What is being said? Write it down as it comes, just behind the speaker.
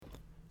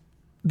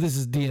This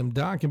is DM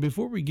Doc, and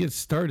before we get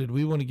started,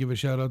 we want to give a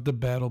shout out to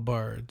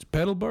BattleBards.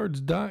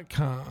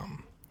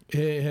 BattleBards.com.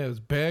 It has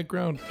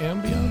background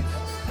ambience,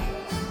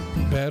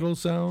 battle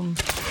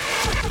sounds,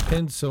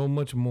 and so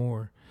much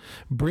more.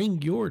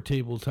 Bring your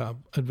tabletop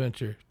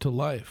adventure to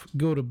life.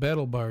 Go to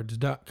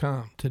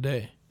BattleBards.com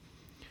today.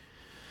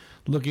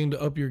 Looking to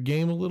up your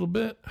game a little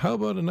bit? How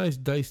about a nice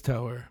dice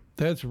tower?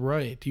 That's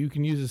right. You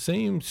can use the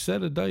same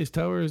set of dice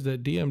towers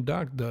that DM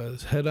Doc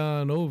does. Head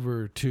on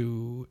over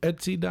to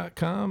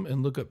Etsy.com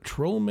and look up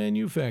Troll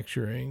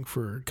Manufacturing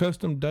for a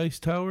custom dice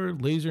tower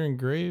laser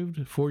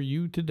engraved for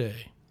you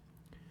today.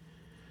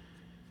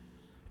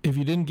 If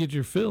you didn't get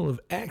your fill of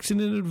action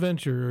and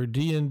adventure or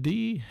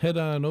D&D, head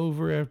on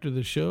over after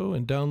the show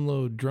and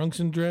download Drunks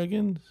and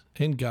Dragons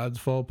and God's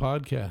Fall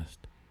podcast.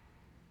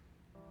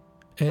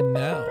 And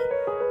now,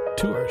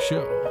 to our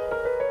show.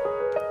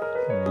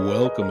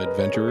 Welcome,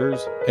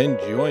 adventurers, and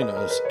join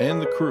us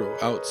and the crew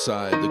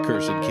outside the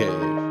Cursed Cave,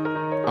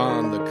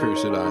 on the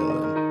Cursed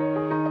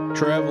Island,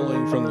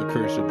 traveling from the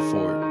Cursed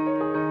Fort.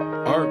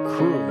 Our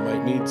crew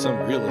might need some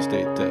real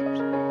estate tips.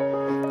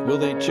 Will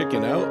they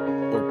chicken out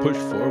or push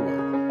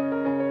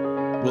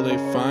forward? Will they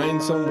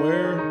find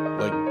somewhere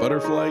like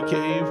Butterfly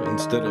Cave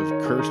instead of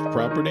cursed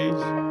properties?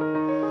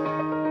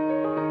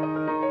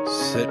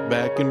 Sit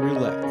back and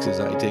relax as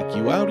I take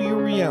you out of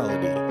your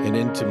reality and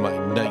into my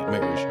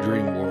nightmarish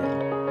dream world.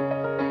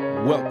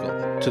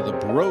 Welcome to the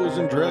Bros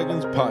and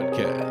Dragons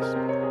podcast.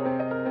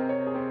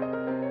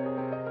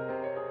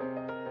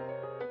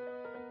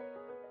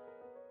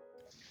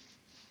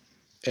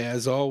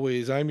 As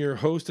always, I'm your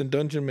host and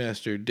dungeon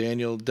master,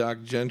 Daniel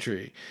Doc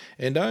Gentry,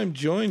 and I'm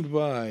joined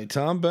by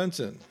Tom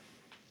Benson.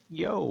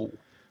 Yo.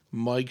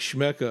 Mike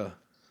Schmecka.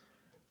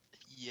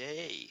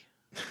 Yay.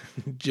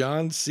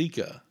 John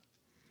Sika.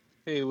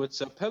 Hey,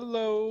 what's up?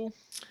 Hello.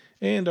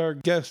 And our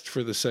guest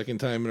for the second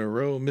time in a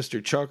row,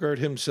 Mr. Chalkart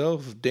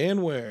himself,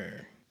 Dan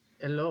Ware.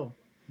 Hello,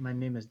 my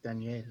name is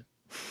Daniel.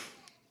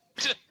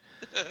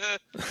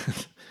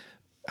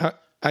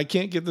 I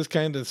can't get this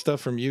kind of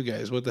stuff from you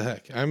guys. What the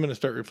heck? I'm going to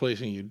start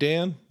replacing you.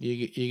 Dan,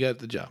 you got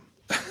the job.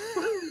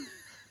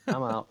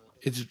 I'm out.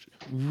 It's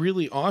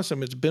really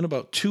awesome. It's been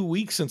about 2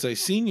 weeks since I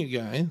seen you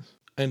guys,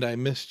 and I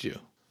missed you.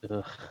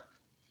 Ugh.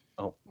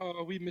 Oh,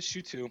 we missed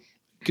you too.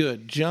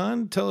 Good.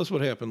 John, tell us what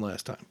happened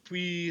last time.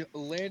 We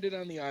landed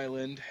on the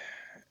island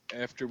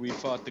after we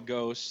fought the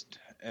ghost,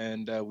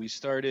 and we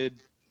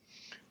started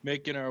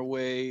making our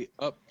way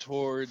up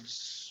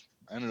towards,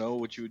 I don't know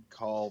what you would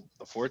call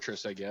the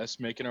fortress, I guess,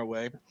 making our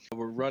way.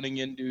 We're running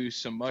into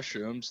some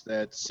mushrooms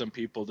that some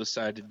people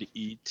decided to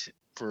eat.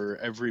 For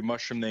every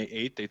mushroom they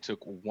ate, they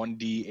took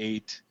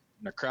 1d8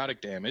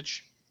 necrotic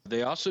damage.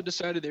 They also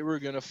decided they were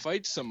going to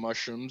fight some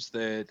mushrooms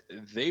that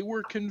they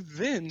were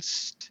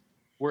convinced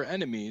were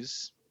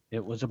enemies.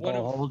 It was a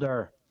ball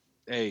holder.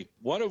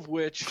 One of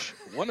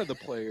the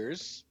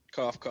players,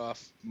 cough,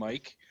 cough,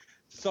 Mike,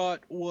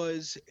 thought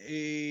was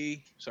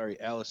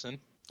Allison.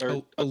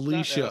 Or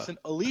Alicia.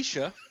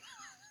 Alicia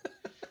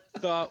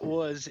thought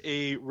was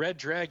a red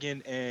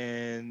dragon,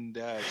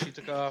 and she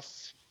took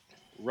off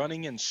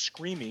running and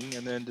screaming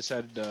and then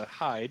decided to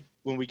hide.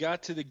 When we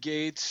got to the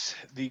gates,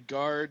 the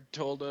guard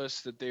told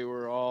us that they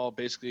were all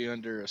basically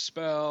under a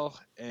spell,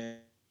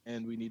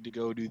 and we need to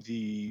go to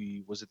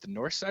the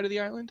north side of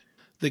the island?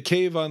 The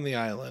cave on the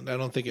island. I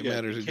don't think it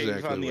matters exactly.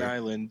 The cave on the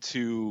island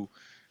to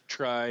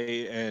try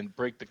and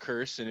break the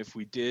curse, and if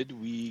we did,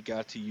 we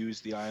got to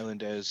use the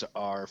island as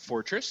our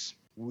fortress.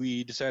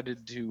 We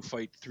decided to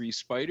fight 3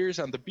 spiders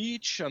on the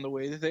beach on the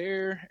way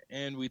there,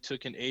 and we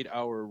took an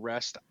 8-hour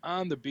rest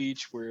on the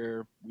beach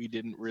where we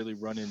didn't really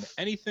run into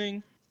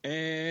anything,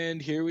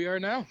 and here we are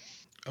now.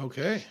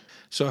 Okay.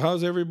 So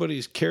how's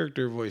everybody's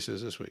character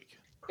voices this week?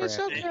 It's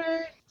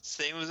okay.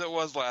 Same as it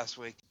was last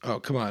week. Oh,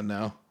 come on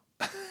now.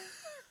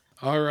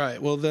 All right.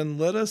 Well, then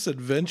let us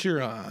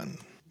adventure on.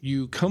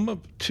 You come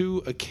up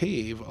to a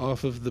cave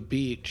off of the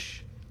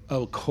beach.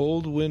 A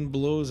cold wind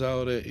blows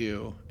out at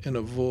you, and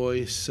a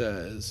voice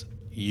says,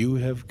 "You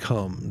have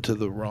come to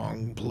the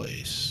wrong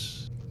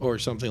place." Or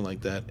something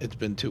like that. It's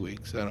been 2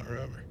 weeks. I don't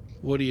remember.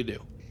 What do you do?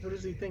 Who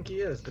does he think he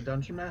is? The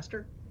dungeon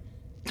master?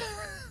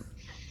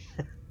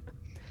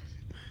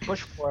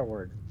 Push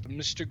forward.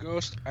 Mr.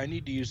 Ghost, I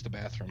need to use the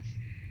bathroom.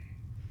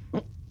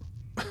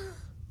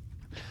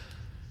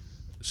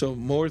 So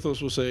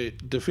Morthos will say,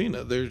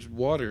 "Defina, there's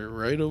water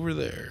right over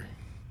there."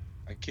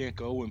 I can't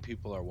go when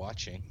people are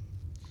watching.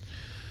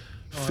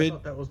 Oh, I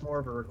thought that was more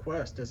of a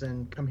request, as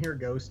in, come here,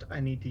 ghost,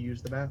 I need to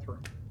use the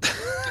bathroom.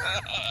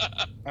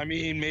 I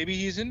mean, maybe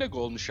he's into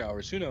golden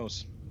showers. Who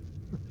knows?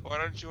 Why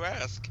don't you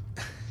ask?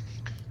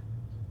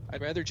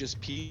 I'd rather just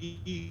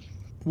pee.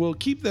 Well,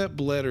 keep that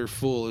bladder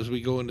full as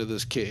we go into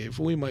this cave.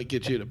 We might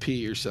get you to pee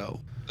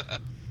yourself.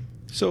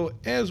 So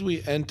as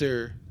we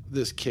enter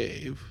this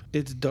cave,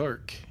 it's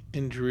dark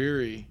and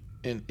dreary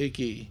and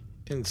icky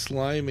and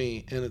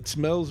slimy, and it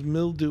smells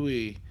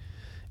mildewy,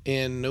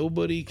 and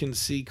nobody can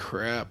see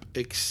crap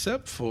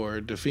except for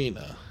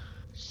Defina.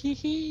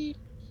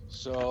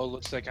 So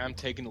looks like I'm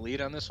taking the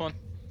lead on this one.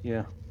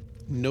 Yeah.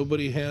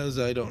 Nobody has,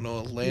 I don't know,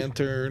 a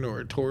lantern or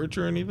a torch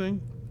or anything?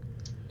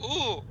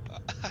 Ooh,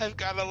 I've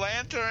got a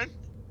lantern.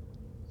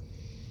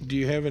 Do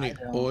you have any I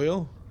don't.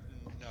 oil?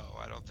 No,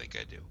 I don't think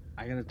I do.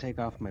 I gotta take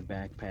off my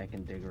backpack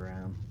and dig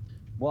around.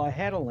 Well, I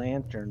had a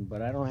lantern,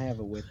 but I don't have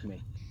it with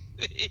me.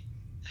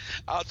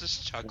 I'll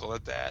just chuckle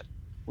at that.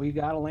 Well, you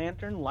got a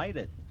lantern? Light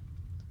it.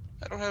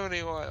 I don't have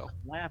any oil.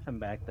 Laughing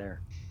back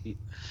there. You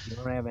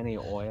don't have any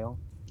oil?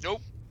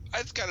 Nope,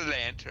 I just got a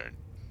lantern.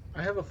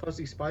 I have a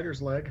fuzzy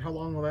spider's leg. How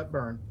long will that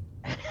burn?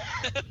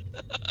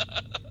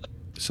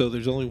 So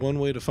there's only one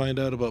way to find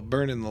out about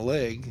burning the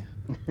leg,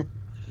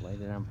 Light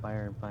it on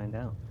fire and find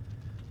out.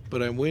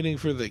 but I'm waiting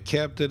for the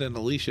captain and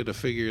Alicia to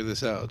figure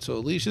this out. So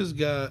Alicia's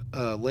got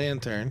a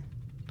lantern.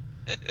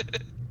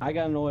 I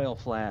got an oil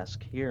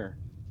flask. Here.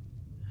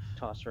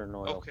 Toss her an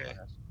oil Okay.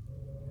 flask.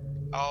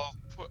 I'll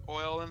put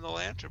oil in the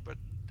lantern, but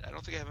I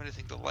don't think I have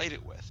anything to light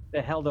it with.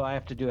 The hell do I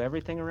have to do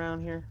everything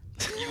around here?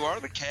 You are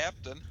the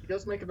captain. He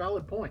does make a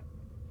valid point.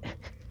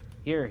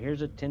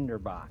 Here's a tinder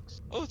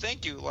box. Oh,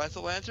 thank you. Lights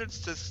the lantern,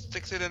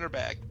 sticks it in her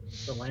bag.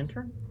 The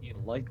lantern? You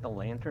light the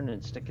lantern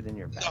and stick it in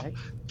your bag?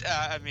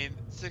 I mean,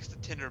 sticks the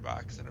tinder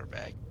box in her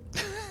bag.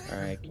 All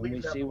right, can we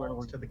Believe that see where we're...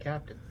 belongs to the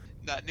captain.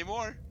 Not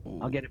anymore.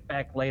 I'll get it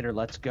back later.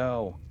 Let's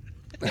go.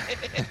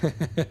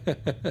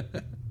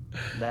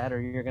 That or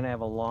you're going to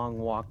have a long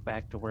walk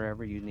back to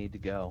wherever you need to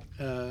go.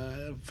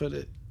 Put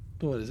it,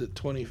 what is it,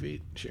 20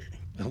 feet? Sure.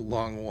 A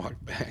long walk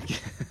back.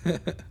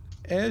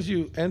 As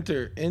you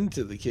enter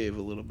into the cave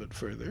a little bit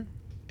further,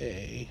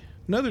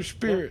 another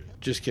spirit,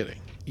 just kidding.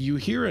 You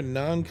hear a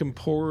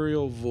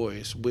non-corporeal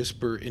voice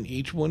whisper in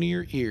each one of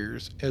your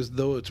ears as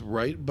though it's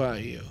right by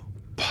you.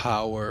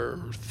 Power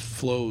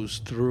flows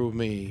through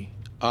me.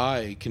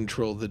 I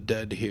control the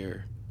dead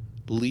here.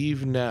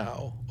 Leave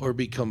now or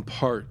become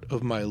part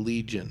of my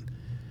legion.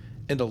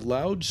 And a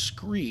loud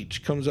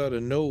screech comes out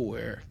of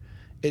nowhere.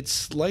 It's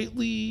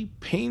slightly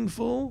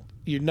painful.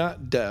 You're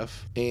not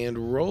deaf.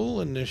 And roll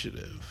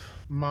initiative.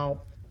 Mount.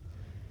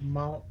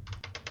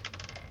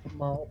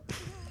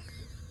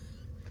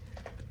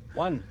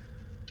 1.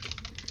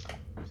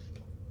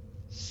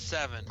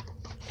 7.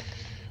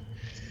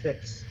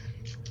 6.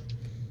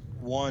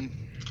 1.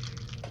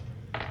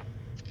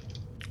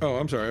 Oh,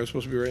 I'm sorry. I was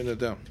supposed to be writing that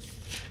down.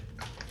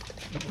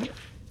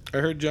 I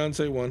heard John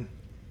say 1.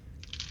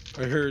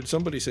 I heard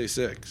somebody say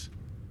 6.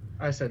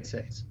 I said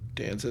 6.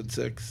 Dan said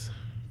 6.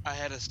 I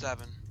had a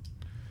 7.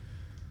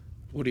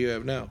 What do you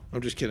have now?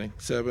 I'm just kidding.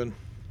 7.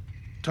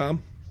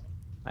 Tom?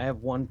 I have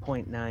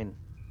 1.9.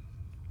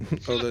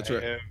 Oh, that's I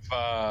right.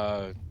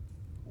 have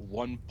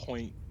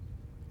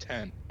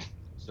 1.10.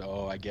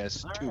 So I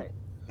guess All 2.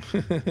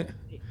 right.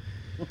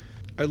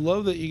 I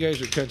love that you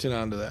guys are catching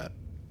on to that.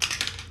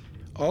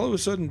 All of a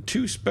sudden,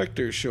 2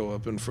 specters show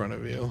up in front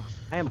of you.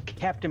 I am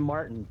Captain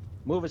Martin.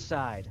 Move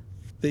aside.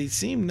 They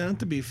seem not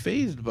to be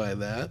phased by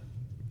that,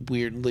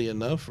 weirdly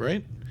enough,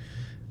 right?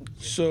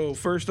 So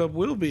first up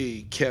will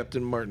be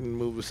Captain Martin,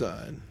 move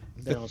aside.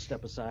 They don't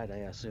step aside, I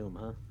assume,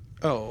 huh?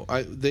 Oh,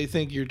 they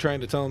think you're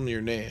trying to tell them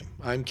your name.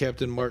 I'm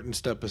Captain Martin,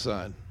 step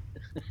aside.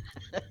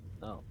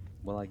 Oh,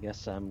 well, I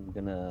guess I'm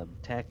going to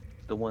attack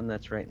the one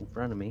that's right in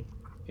front of me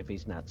if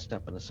he's not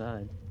stepping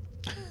aside.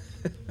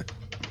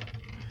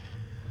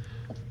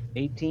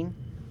 18,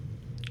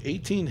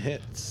 18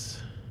 hits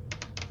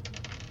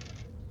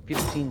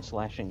 15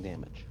 slashing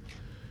damage.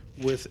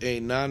 with a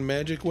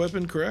non-magic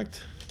weapon,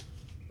 correct?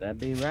 That'd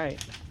be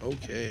right.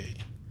 Okay.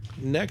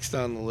 Next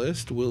on the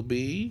list will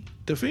be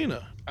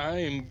Defina. I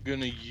am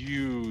gonna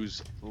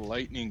use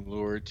lightning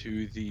lure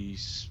to the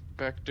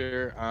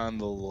specter on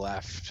the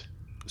left.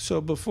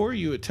 So before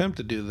you attempt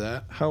to do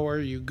that, how are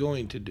you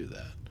going to do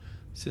that?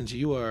 Since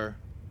you are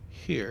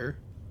here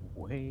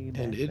Way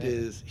back and it there.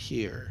 is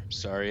here.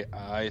 Sorry,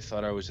 I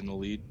thought I was in the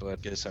lead,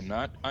 but guess I'm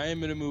not. I am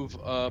gonna move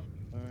up.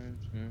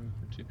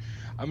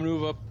 I'm gonna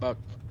move up about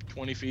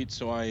 20 feet,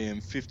 so I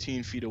am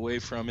 15 feet away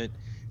from it,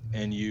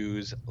 and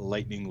use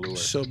lightning lure.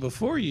 So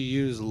before you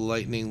use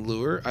lightning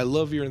lure, I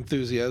love your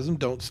enthusiasm.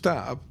 Don't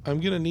stop.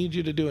 I'm going to need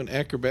you to do an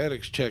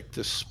acrobatics check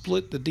to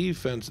split the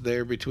defense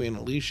there between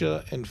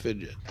Alicia and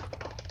Fidget.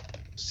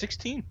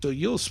 16. So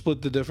you'll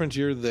split the difference.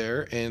 You're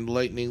there, and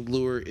lightning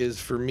lure is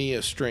for me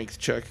a strength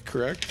check,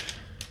 correct?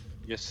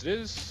 Yes, it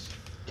is.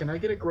 Can I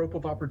get a grope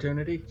of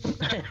opportunity?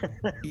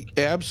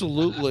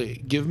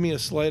 Absolutely. Give me a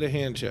sleight of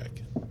hand check.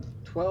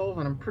 12,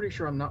 and I'm pretty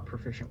sure I'm not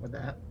proficient with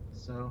that.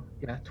 So,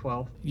 yeah,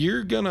 12.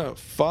 You're going to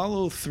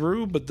follow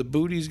through, but the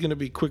booty's going to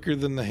be quicker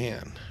than the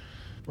hand.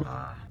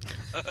 Ah,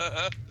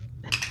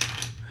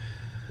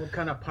 what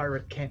kind of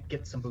pirate can't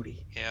get some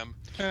booty? Him.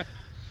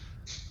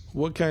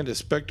 What kind of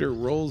specter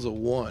rolls a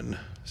 1?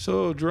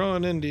 So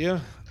drawing into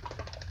you.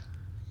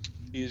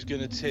 He is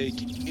gonna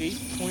take 8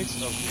 points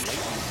of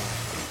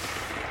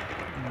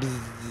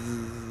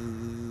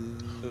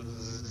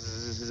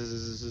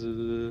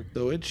lightning.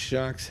 So it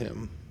shocks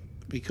him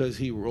because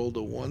he rolled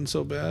a 1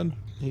 so bad.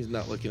 He's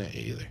not looking at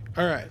you either.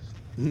 All right.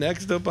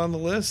 Next up on the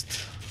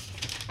list.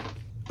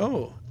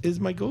 Oh, is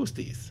my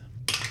ghosties.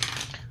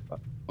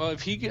 Well,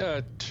 if he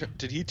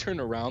did he turn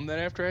around then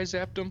after I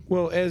zapped him?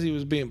 Well, as he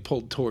was being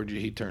pulled towards you,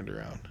 he turned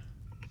around.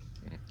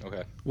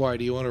 Okay. Why?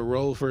 Do you want to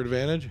roll for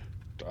advantage?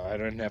 I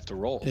didn't have to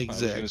roll. I was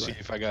Exactly. going to see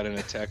if I got an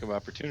attack of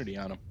opportunity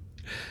on him.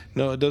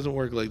 No, it doesn't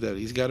work like that.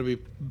 He's got to be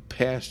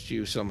past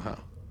you somehow.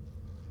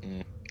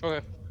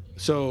 Okay.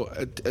 So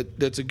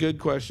that's a good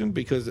question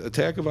because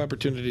attack of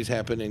opportunities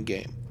happen in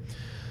game.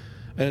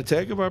 An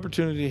attack of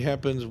opportunity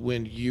happens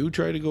when you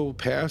try to go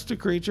past a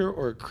creature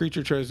or a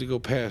creature tries to go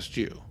past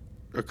you.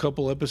 A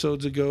couple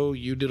episodes ago,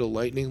 you did a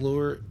lightning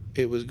lure.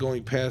 It was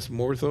going past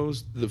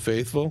Morthos, the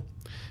Faithful,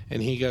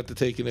 and he got to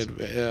take an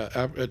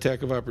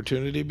attack of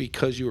opportunity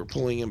because you were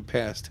pulling him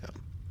past him.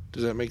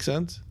 Does that make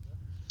sense?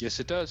 Yes,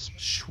 it does.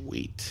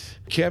 Sweet.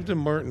 Captain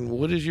Martin,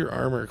 what is your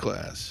armor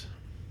class?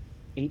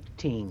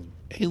 18.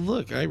 Hey,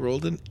 look, I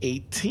rolled an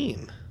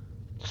 18.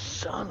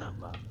 Son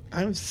of a...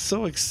 I'm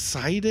so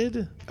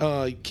excited.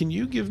 Can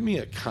you give me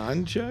a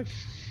con check?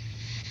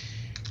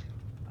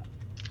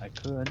 I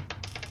could.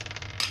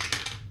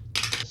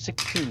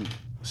 16.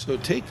 So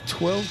take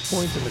 12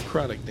 points of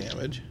necrotic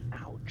damage.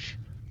 Ouch.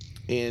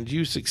 And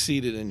you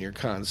succeeded in your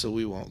con, so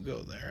we won't go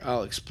there.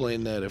 I'll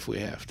explain that if we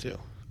have to.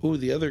 Ooh,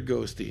 the other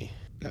ghosty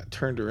got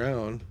turned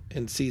around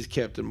and sees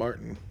Captain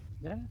Martin.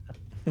 Yeah.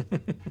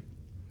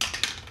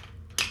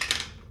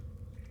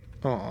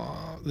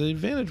 Aw, the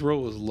advantage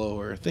roll was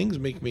lower. Things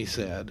make me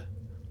sad.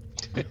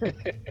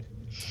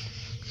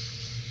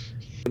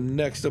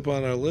 Next up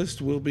on our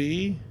list will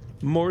be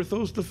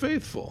Morthos the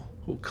Faithful,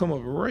 who'll come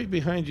up right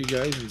behind you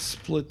guys and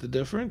split the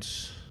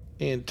difference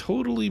and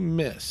totally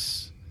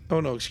miss. Oh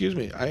no, excuse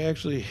me. I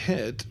actually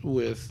hit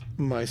with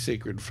my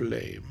Sacred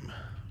Flame.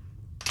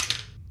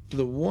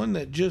 The one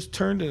that just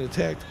turned and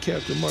attacked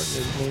Captain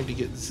Martin is going to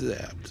get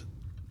zapped.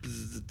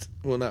 Bzzzt.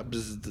 Well, not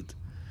bzzzt.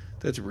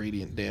 That's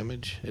radiant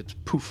damage. It's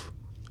poof.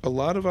 A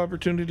lot of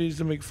opportunities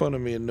to make fun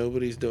of me and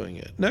nobody's doing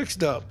it.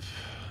 Next up,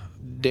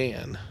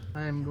 Dan.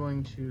 I'm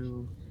going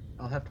to...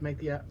 I'll have to make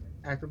the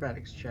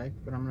acrobatics check,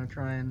 but I'm going to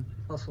try and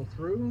hustle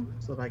through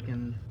so that I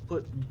can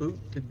put boot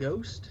to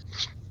ghost.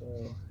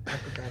 So,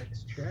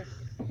 acrobatics check.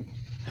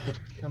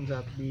 Comes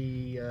out to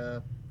be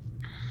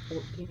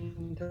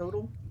 14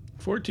 total.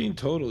 14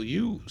 total.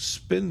 You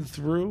spin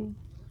through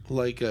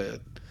like a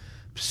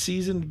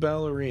seasoned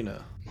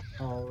ballerina.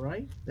 All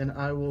right. Then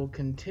I will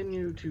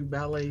continue to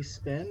ballet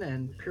spin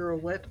and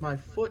pirouette my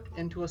foot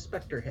into a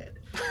specter head.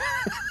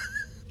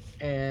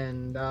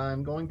 And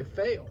I'm going to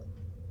fail.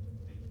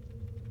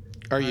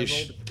 Are I you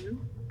rolled a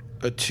 2.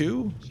 a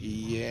 2?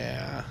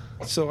 Yeah.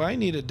 So I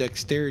need a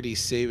dexterity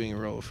saving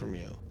roll from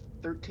you.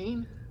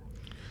 13.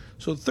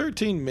 So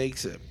 13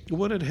 makes it.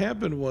 What had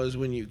happened was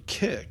when you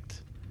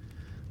kicked,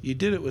 you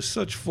did it with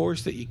such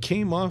force that you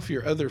came off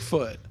your other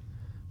foot,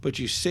 but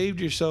you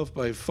saved yourself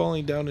by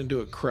falling down into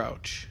a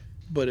crouch.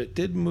 But it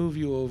did move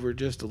you over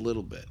just a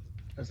little bit.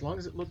 As long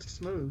as it looks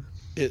smooth.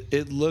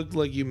 It looked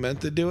like you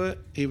meant to do it,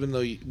 even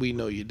though we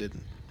know you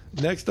didn't.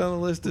 Next on the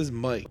list is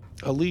Mike.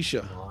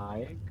 Alicia.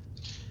 Mike.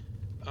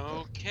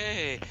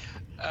 Okay.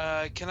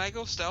 Can I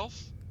go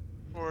stealth?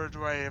 Or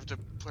do I have to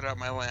put out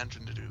my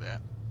lantern to do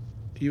that?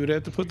 You would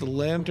have to put the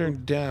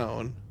lantern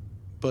down,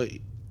 but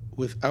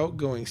without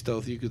going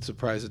stealth, you could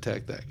surprise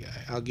attack that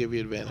guy. I'll give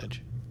you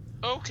advantage.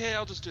 Okay,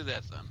 I'll just do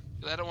that then.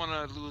 'Cause I don't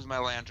want to lose my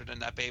lantern and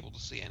not be able to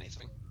see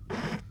anything.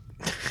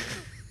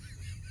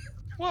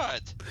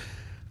 What?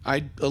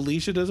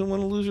 Alicia doesn't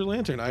want to lose her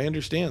lantern. I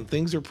understand.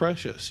 Things are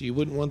precious. You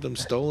wouldn't want them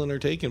stolen or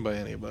taken by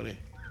anybody.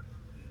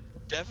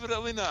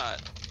 Definitely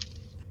not.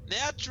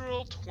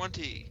 Natural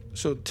 20.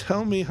 So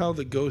tell me how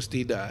the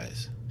ghostie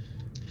dies.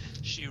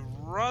 She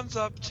runs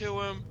up to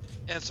him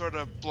and sort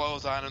of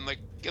blows on him like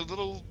a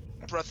little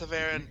breath of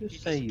air, and Did he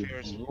you say you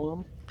disappears. blew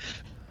him?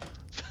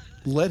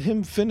 Let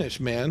him finish,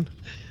 man.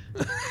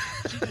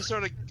 She just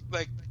sort of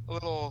like a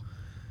little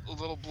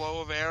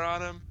blow of air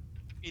on him.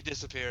 He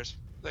disappears.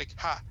 Like,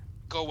 ha,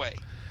 go away.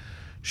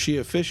 She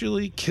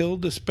officially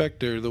killed the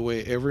Spectre the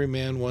way every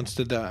man wants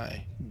to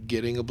die,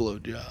 getting a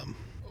blowjob.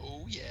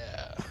 Oh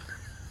yeah.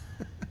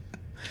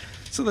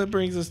 So that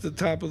brings us to the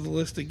top of the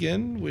list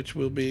again, which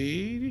will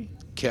be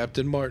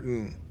Captain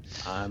Martin.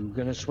 I'm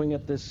gonna swing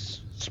at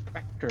this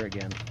specter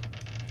again.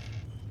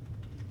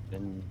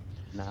 And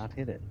not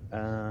hit it.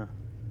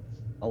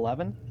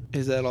 11?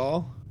 Is that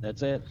all?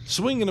 That's it.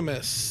 Swing and a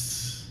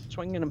miss.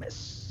 Swing and a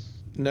miss.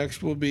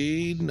 Next will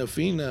be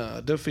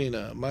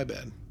Dafina, my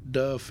bad.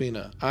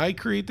 Dafina. I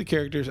create the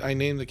characters, I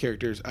name the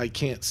characters, I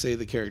can't say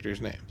the characters'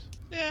 names.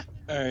 Yeah.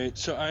 Alright,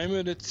 so I'm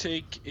going to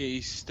take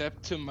a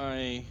step to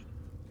my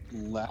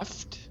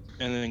left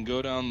and then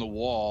go down the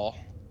wall.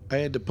 I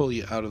had to pull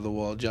you out of the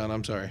wall, John,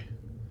 I'm sorry.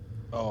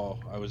 Oh,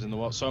 I was in the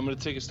wall. So I'm going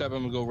to take a step. I'm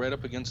going to go right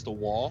up against the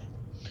wall.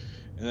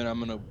 And then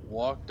I'm going to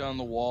walk down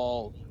the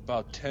wall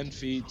about 10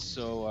 feet.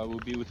 So I will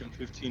be within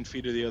 15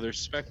 feet of the other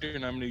specter.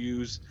 And I'm going to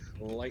use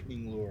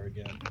lightning lure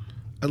again.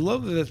 I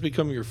love that that's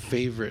become your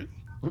favorite.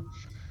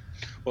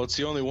 Well, it's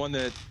the only one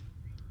that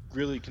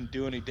really can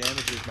do any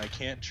damage with my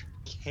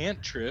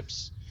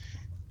cantrips.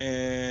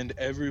 And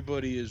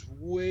everybody is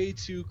way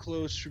too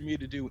close for me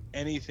to do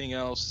anything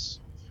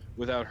else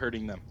without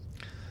hurting them.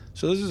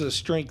 So this is a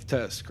strength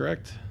test,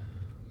 correct?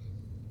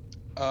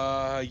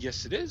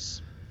 Yes, it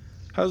is.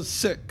 How's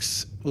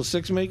 6? Will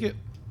 6 make it?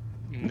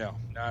 No,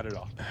 not at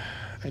all.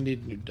 I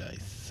need new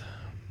dice.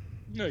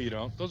 No, you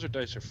don't. Those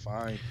dice are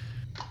fine.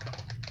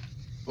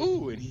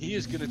 Ooh, and he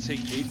is going to take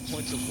 8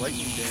 points of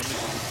lightning damage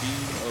as the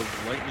beam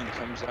of lightning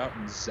comes out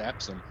and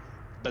zaps him.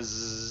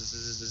 Buzz.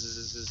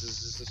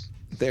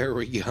 There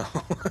we go.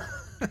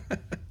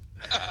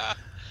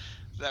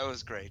 That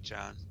was great,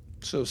 John.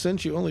 So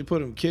since you only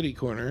put him kitty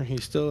corner, he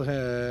still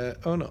had...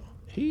 Oh, no.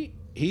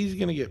 He's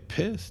going to get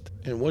pissed.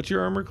 And what's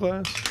your armor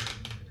class?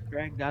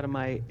 Dragged out of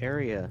my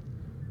area.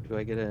 Do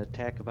I get an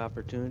attack of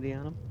opportunity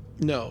on him?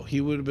 No, he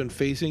would have been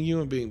facing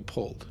you and being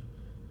pulled.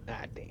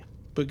 Ah, damn.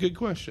 But good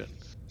question.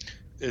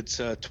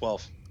 It's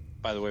 12,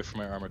 by the way, for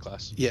my armor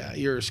class. Yeah,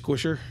 you're a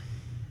squisher.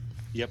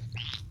 Yep.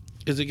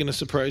 Is it going to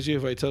surprise you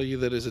if I tell you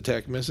that his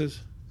attack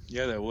misses?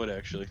 Yeah, that would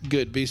actually.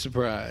 Good, be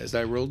surprised.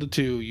 I rolled a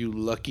 2, you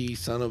lucky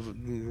son of...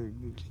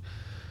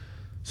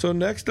 So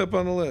next up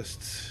on the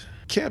list,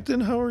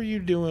 Captain, how are you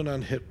doing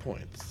on hit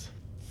points?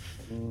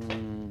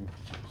 I'm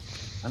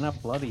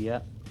not bloody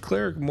yet.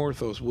 Cleric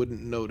Morthos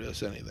wouldn't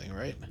notice anything,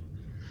 right?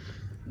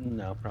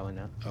 No, probably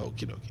not.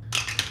 Okie dokie.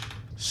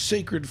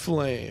 Sacred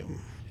Flame.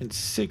 In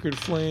Sacred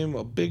Flame,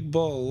 a big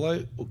ball of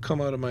light will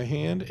come out of my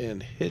hand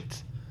and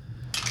hit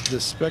the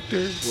specter.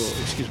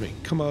 Well, excuse me,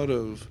 come out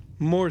of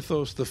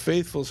Morthos the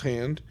Faithful's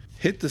hand,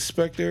 hit the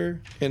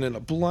specter, and in a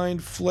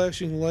blind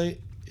flashing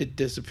light, it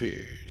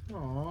disappeared.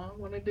 Aw, I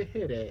wanted to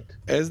hit it.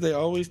 As they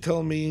always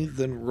tell me,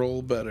 then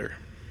roll better.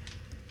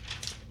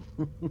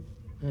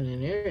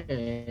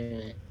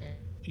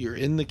 You're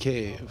in the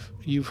cave.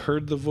 You've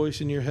heard the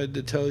voice in your head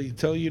to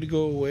tell you to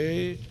go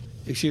away.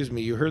 Excuse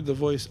me, you heard the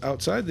voice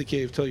outside the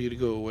cave tell you to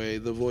go away.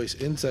 The voice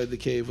inside the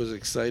cave was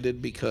excited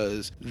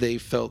because they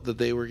felt that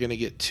they were going to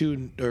get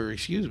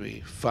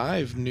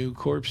 5 new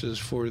corpses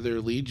for their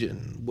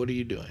legion. What are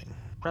you doing?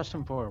 Press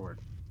them forward.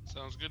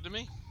 Sounds good to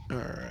me. All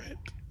right.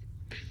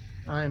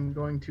 I'm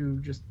going to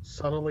just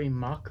subtly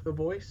mock the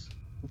voice.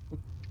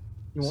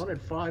 You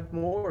wanted 5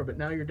 more, but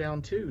now you're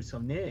down 2, so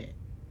nah.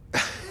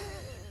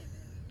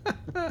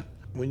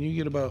 When you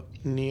get about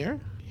near,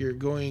 you're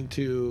going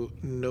to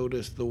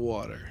notice the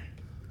water.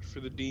 For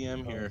the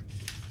DM here,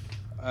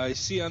 I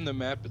see on the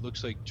map it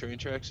looks like train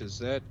tracks. Is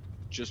that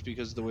just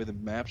because of the way the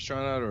map's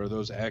drawn out, or are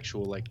those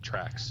actual, like,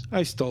 tracks?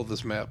 I stole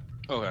this map.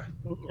 Okay.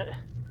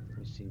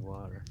 We see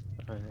water.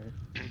 All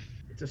right.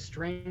 It's a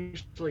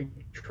strangely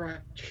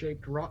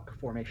track-shaped rock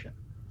formation.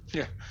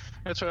 Yeah,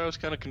 that's why I was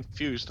kind of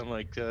confused. I'm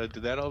like, did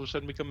that all of a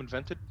sudden become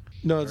invented?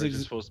 No, Or it's is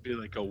it supposed to be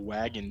like a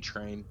wagon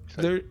train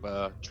They're-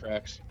 type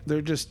tracks?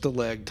 they're just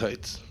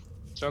stalactites.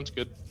 Sounds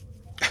good.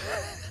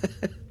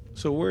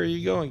 So where are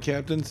you going,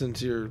 Captain,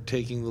 since you're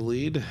taking the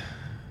lead?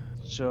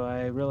 So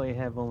I really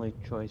have only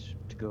choice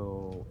to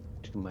go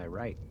to my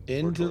right. Or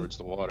Into towards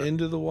the water.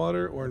 into the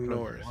water or Towards the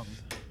north? water.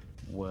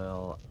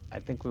 Well, I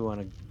think we want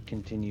to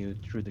continue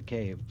through the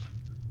cave,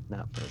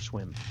 not for a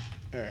swim.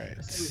 All right.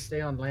 I say we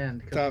stay on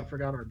land because Stop. we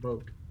forgot our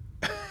boat.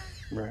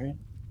 Right.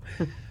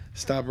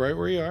 Stop right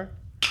where you are.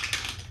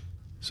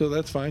 So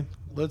that's fine.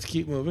 Let's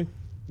keep moving.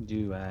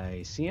 Do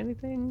I see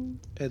anything?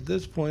 At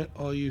this point,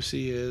 all you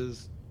see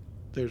is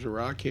there's a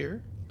rock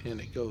here, and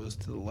it goes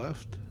to the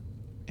left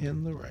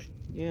and the right.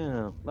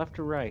 Yeah, left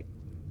or right?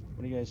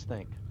 What do you guys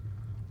think?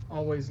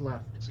 Always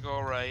left. Let's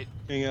go right.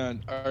 Hang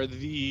on. Are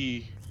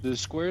the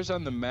squares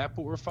on the map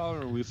what we're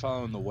following, or are we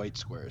following the white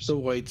squares? The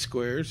white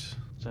squares.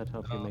 Does that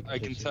help you make a I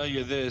can decision? tell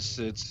you this: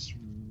 it's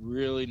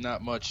really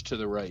not much to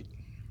the right.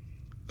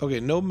 Okay,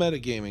 no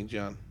metagaming,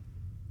 John.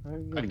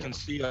 You I know. can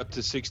see up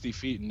to 60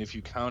 feet, and if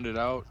you count it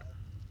out,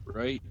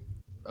 right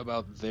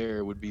about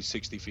there would be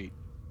 60 feet.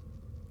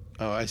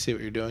 Oh, I see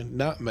what you're doing.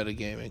 Not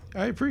metagaming.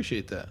 I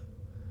appreciate that.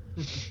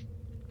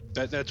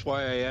 That's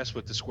why I asked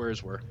what the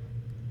squares were.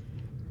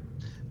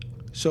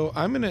 So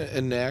I'm going to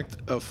enact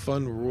a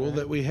fun rule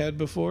that we had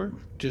before,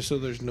 just so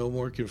there's no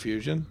more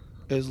confusion.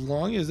 As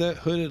long as that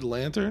hooded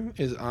lantern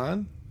is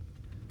on,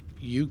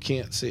 you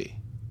can't see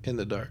in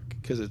the dark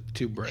because it's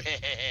too bright.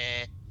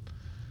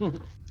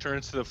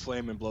 Turns to the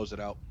flame and blows it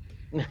out.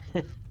 I'm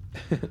Well,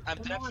 now I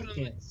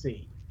definitely. can't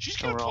see. She's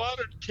gonna Oh, pull well. out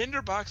her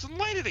tinderbox and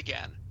light it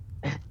again.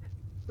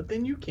 But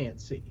then you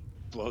can't see.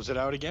 Blows it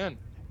out again.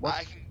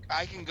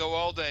 I can go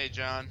all day,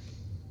 John.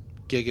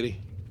 Giggity.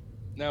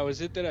 Now,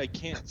 is it that I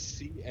can't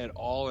see at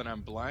all and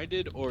I'm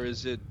blinded, or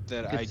is it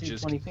that can I see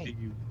just 20 can feet.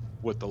 see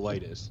what the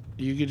light is?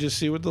 You can just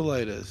see what the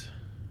light is.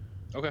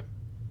 Okay.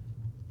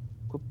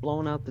 Quit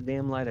blowing out the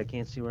damn light. I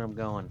can't see where I'm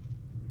going.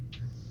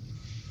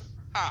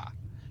 Ah,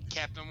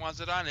 Captain wants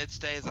it on, it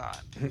stays on.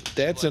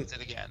 That's an Lights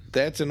it again.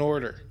 that's an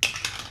order.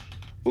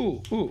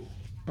 Ooh, ooh.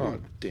 Oh,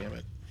 damn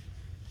it.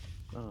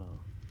 Oh.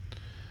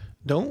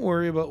 Don't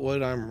worry about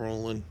what I'm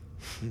rolling.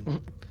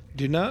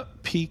 Do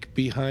not peek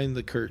behind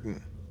the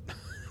curtain.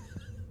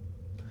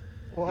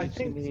 Well, I You see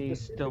think me still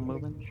specifically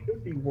moving? we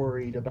should be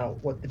worried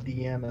about what the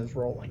DM is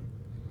rolling.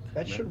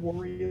 That Yeah. should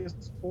worry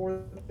us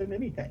more than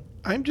anything.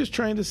 I'm just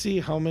trying to see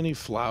how many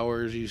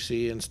flowers you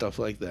see and stuff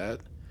like that.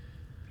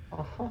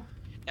 Uh-huh.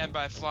 And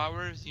by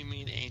flowers, you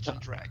mean ancient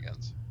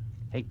dragons.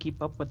 Hey,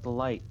 keep up with the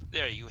light.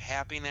 There, you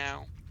happy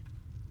now?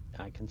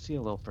 I can see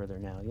a little further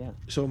now, yeah.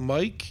 So,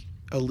 Mike,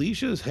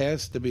 Alicia's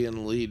has to be in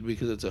the lead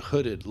because it's a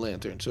hooded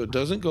lantern. So it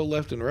doesn't go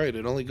left and right.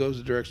 It only goes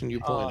the direction you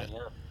point it.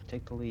 Yeah.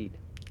 Take the lead.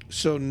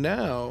 So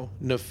now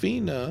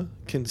Nafina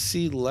can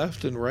see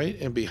left and right,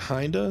 and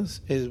behind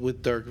us is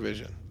with dark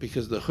vision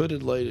because the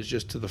hooded light is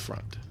just to the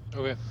front.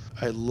 Okay.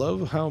 I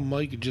love how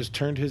Mike just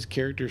turned his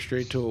character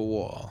straight to a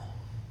wall.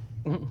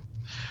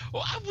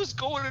 Well, I was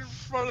going in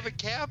front of the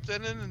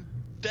captain, and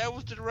that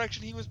was the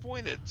direction he was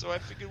pointed. So I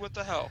figured, what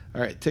the hell?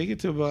 All right, take it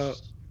to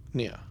about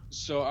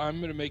So I'm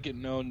going to make it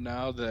known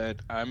now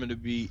that I'm going to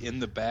be in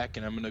the back,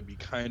 and I'm going to be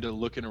kind of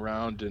looking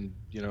around and,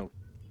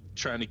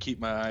 trying to keep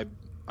my eye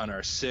on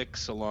our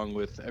 6 along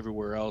with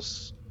everywhere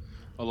else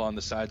along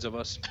the sides of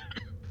us.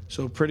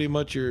 So pretty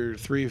much your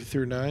 3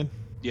 through 9?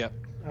 Yep.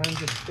 I'm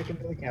just sticking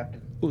to the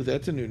captain. Ooh,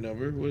 that's a new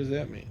number. What does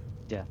that mean?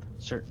 Death.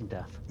 Certain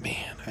death.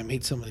 Man, I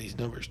made some of these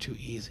numbers too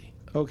easy.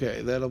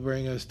 Okay, that'll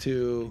bring us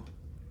to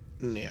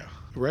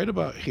right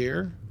about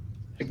here.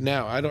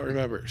 Now, I don't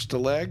remember.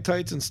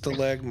 Stalactites and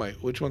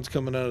stalagmite. Which one's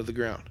coming out of the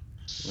ground?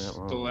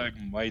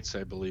 Stalagmites,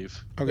 I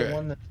believe. Okay. The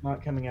one that's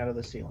not coming out of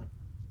the ceiling.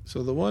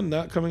 So the one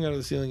not coming out of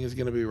the ceiling is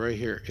going to be right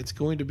here. It's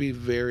going to be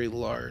very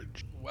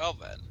large. Well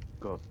then.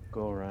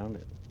 Go around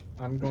it.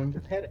 I'm going to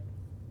pet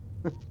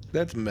it.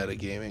 That's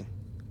metagaming.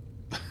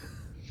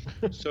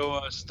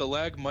 So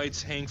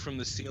stalagmites hang from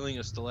the ceiling.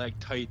 A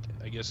stalactite,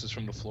 I guess, is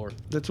from the floor.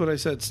 That's what I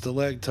said,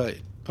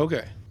 stalactite.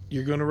 Okay,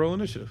 you're going to roll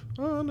initiative.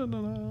 Oh, no.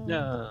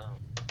 No.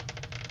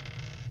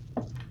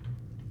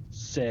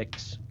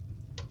 6.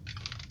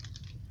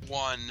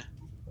 1.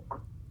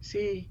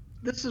 See,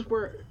 this is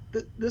where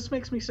this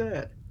makes me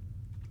sad.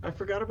 I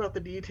forgot about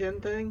the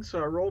D10 thing,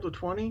 so I rolled a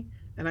 20,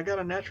 and I got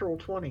a natural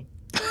 20.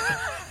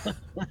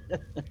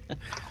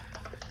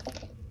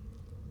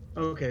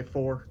 Okay,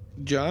 4.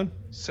 John?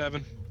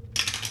 7.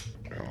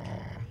 Oh,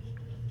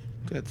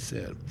 that's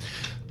sad.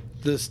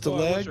 The Oh, I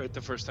stalag... was right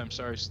the first time.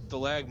 Sorry.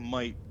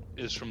 Stalagmite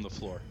is from the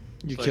floor.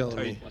 You're killing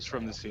me. Stalactite is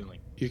from the ceiling.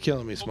 You're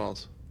killing me,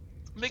 Smalls.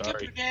 Make up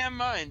Sorry. your damn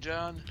mind,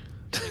 John.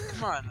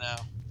 Come on now.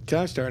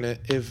 Gosh darn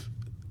it. If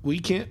we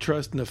can't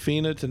trust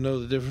Nafina to know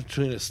the difference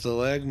between a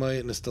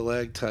stalagmite and a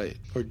stalactite,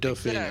 or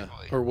Dafina,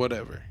 Exactly. or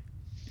whatever.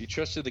 You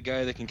trusted the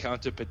guy that can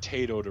count a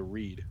potato to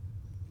read.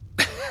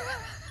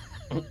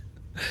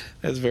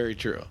 That's very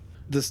true.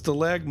 The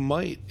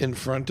stalagmite in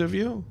front of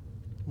you,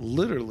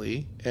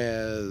 literally,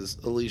 as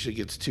Alicia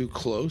gets too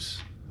close,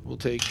 will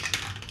take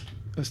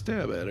a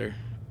stab at her.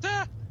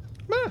 Ah,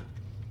 Ah,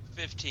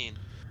 15.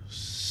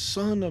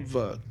 son of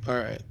a... All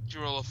right. Did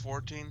you roll a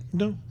 14?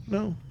 No.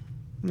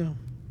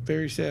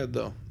 Very sad,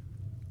 though.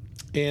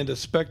 And a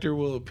specter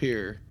will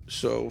appear.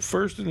 So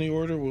first in the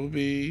order will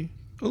be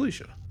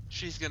Alicia.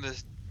 She's gonna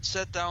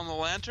set down the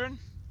lantern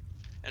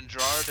and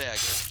draw her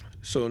dagger.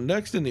 So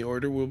next in the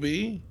order will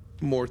be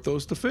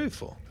Morthos the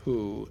Faithful,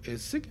 who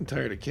is sick and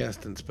tired of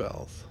casting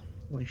spells.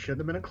 Well, he should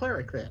have been a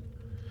cleric then.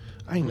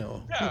 I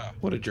know. Yeah.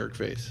 What a jerk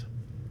face.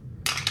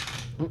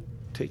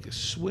 Take a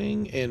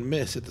swing and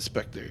miss at the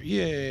specter.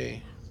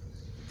 Yay.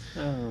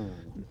 Oh.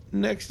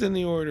 Next in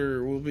the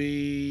order will be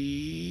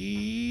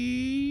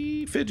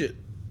Fidget.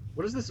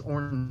 What is this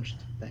orange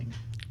thing?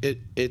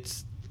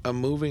 It's a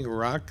moving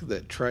rock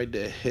that tried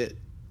to hit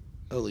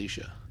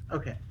Alicia.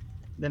 Okay,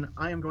 then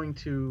I am going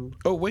to...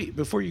 Oh, wait,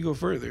 before you go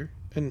further,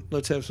 and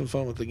let's have some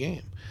fun with the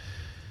game.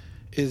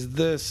 Is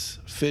this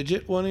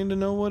Fidget wanting to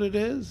know what it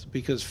is?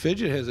 Because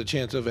Fidget has a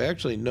chance of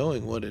actually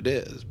knowing what it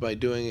is by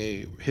doing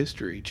a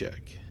history check.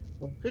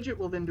 Well, Fidget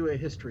will then do a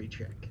history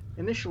check.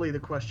 Initially, the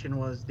question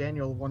was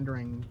Daniel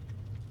wondering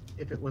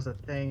if it was a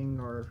thing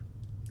or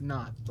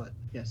not, but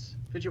yes,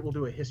 Fidget will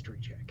do a history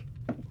check.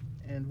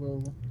 And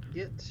we'll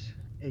get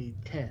a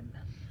 10.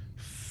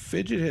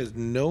 Fidget has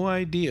no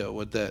idea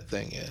what that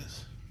thing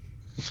is.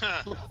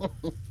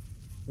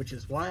 Which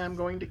is why I'm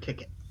going to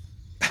kick it.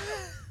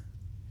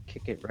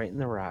 Kick it right in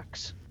the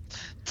rocks.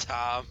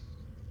 Tom.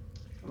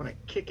 I'm going to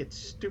kick its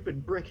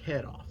stupid brick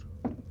head off.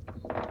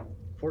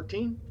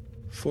 14?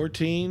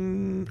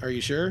 14, are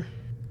you sure?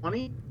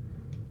 20?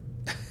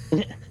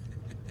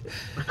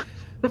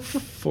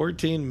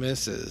 14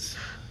 misses.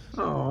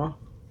 Oh,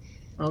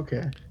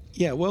 okay.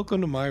 Yeah, welcome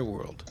to my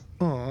world.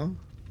 Aw.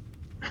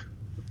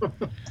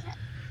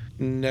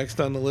 Next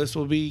on the list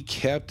will be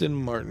Captain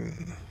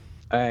Martin.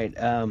 All right.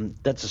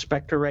 That's a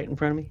specter right in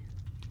front of me.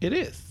 It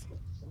is.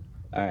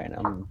 All right.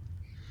 I'm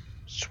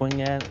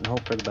swing at it and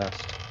hope for the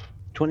best.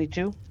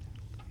 22.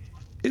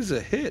 Is a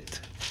hit.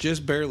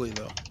 Just barely,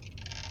 though.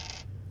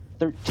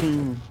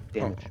 13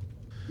 damage.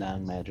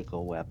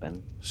 Non-magical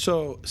weapon.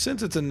 So,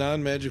 since it's a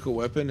non-magical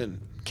weapon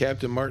and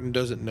Captain Martin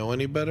doesn't know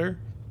any better,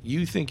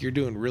 you think you're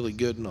doing really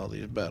good in all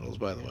these battles,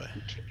 by the way.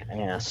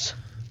 Kicking ass.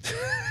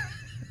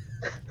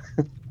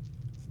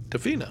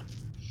 Dafina.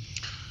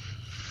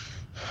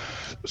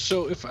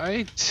 So if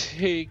I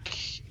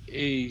take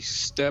a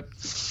step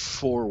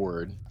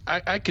forward,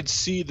 I could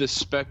see the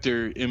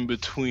specter in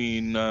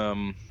between.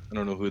 I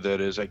don't know who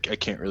that is. I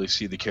can't really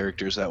see the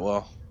characters that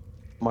well.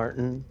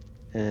 Martin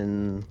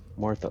and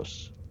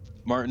Morthos.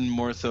 Martin,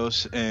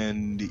 Morthos,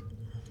 and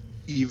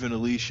even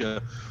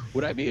Alicia.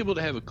 Would I be able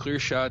to have a clear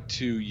shot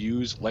to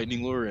use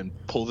lightning lure and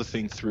pull the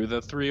thing through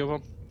the three of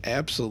them?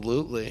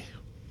 Absolutely.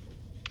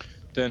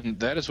 Then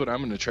that is what I'm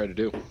going to try to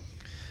do.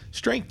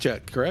 Strength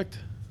check, correct?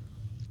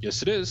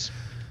 Yes, it is.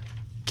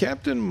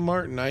 Captain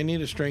Martin, I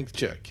need a strength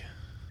check.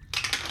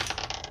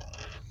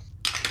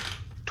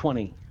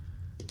 20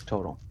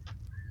 total.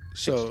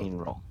 So 16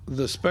 roll.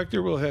 the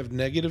Spectre will have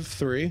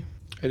 -3.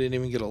 I didn't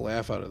even get a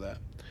laugh out of that.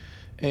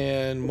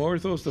 And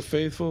Morthos the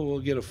Faithful will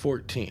get a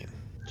 14.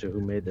 So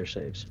who made their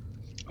saves?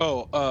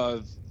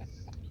 Oh,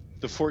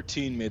 the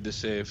 14 made the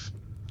save.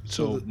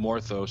 So the-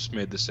 Morthos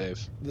made the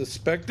save. The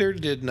Spectre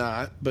did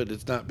not, but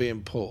it's not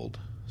being pulled.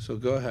 So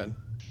go ahead.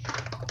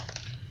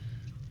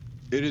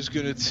 It is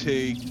going to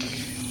take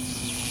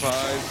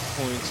 5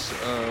 points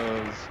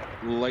of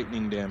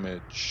lightning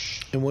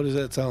damage. And what does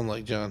that sound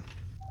like, John?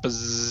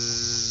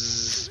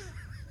 Bzzz.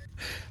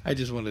 I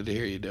just wanted to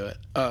hear you do it.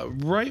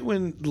 Right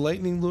when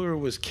Lightning Lure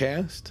was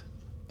cast,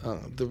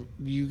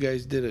 you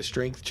guys did a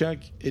strength check.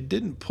 It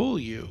didn't pull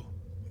you,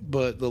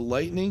 but the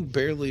lightning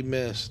barely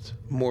missed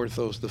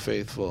Morthos the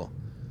Faithful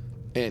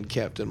and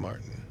Captain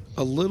Martin.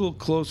 A little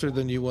closer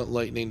than you want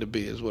lightning to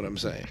be is what I'm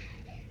saying.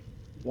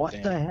 What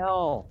Damn. the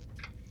hell?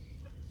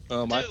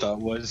 My thought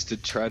was to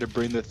try to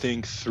bring the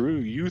thing through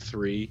you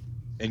three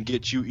and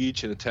get you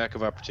each an attack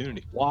of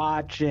opportunity.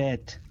 Watch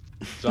it.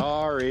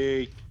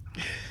 Sorry.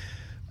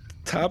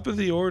 Top of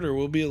the order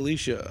will be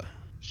Alicia.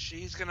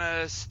 She's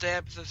gonna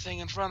stab the thing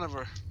in front of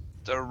her.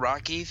 The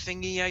rocky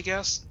thingy, I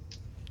guess.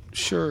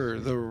 Sure,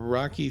 the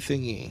rocky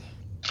thingy.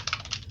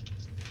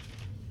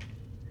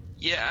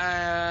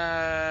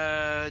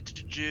 Yeah,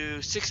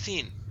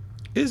 16.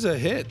 Is a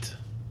hit.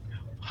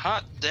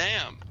 Hot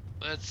damn.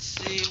 Let's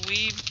see,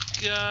 we've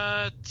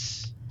got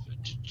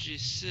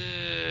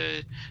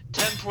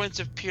 10 points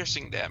of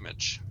piercing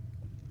damage.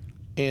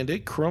 And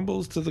it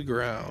crumbles to the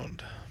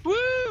ground.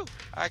 Woo!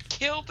 I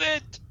killed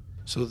it!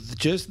 So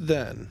just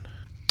then,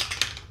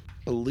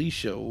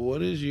 Alicia,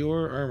 what is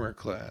your armor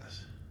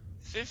class?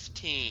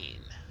 15.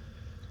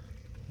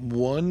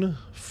 One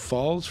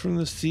falls from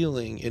the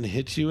ceiling and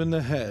hits you in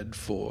the head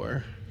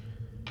for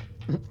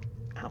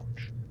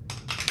Ouch.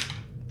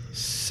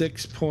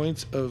 6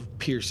 points of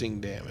piercing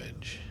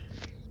damage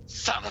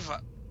Son of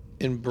a...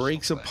 and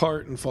breaks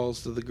apart and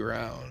falls to the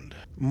ground.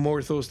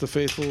 Morthos the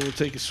Faithful will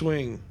take a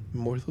swing.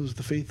 Morthos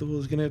the Faithful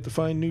is going to have to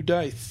find new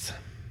dice.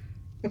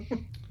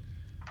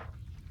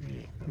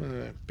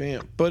 Alright,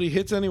 bam. But he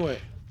hits anyway.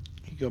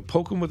 You're going to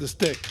poke him with a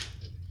stick.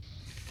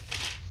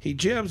 He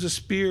jabs a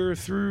spear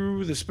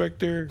through the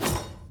Spectre,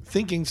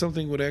 thinking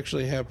something would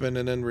actually happen,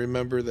 and then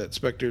remember that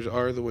Spectres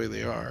are the way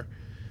they are,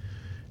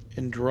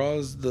 and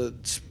draws the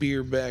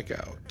spear back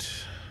out.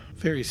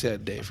 Very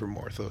sad day for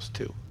Morthos,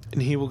 too.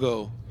 And he will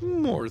go,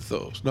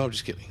 Morthos. No, I'm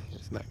just kidding.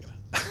 It's not going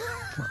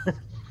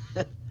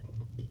to.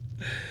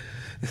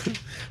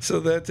 So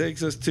that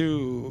takes us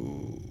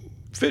to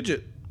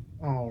Fidget.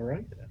 All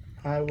right.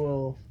 I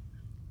will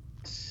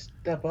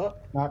step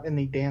up, not in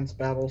the dance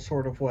battle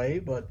sort of way,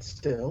 but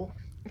still.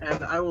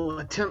 And I will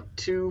attempt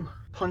to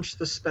punch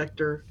the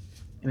Spectre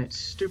in its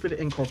stupid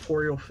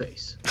incorporeal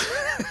face.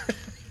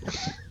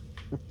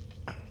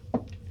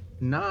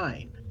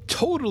 9.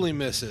 Totally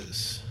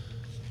misses.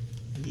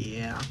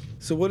 Yeah.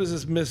 So what does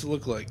this miss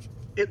look like?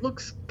 It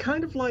looks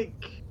kind of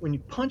like when you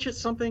punch at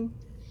something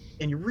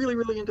and you're really,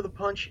 really into the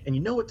punch and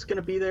you know it's going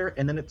to be there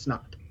and then it's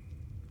not.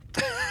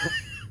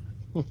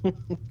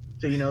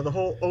 So, the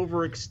whole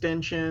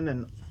overextension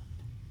and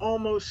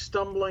almost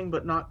stumbling,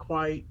 but not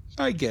quite.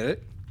 I get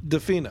it.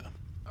 Defina.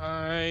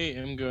 I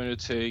am going to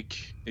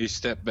take a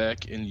step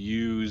back and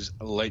use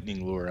a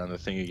lightning lure on the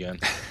thing again.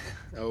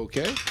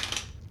 Okay.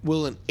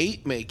 Will an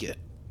 8 make it?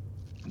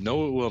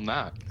 No, it will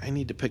not. I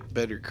need to pick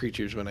better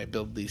creatures when I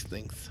build these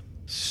things.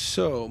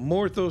 So,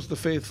 Morthos the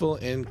Faithful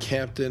and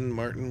Captain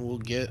Martin will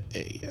get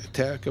a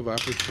attack of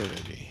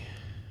opportunity.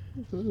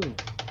 Woohoo.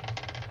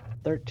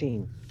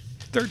 13.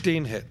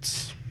 13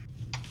 hits.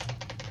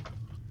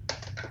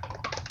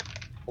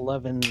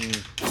 11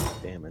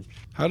 damage.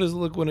 How does it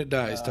look when it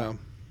dies, Tom?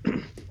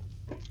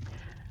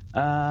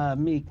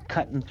 Me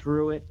cutting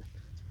through it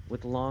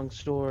with the long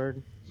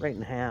sword, right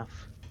in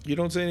half. You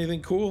don't say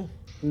anything cool?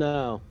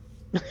 No.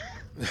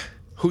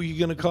 Who you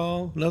gonna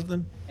call?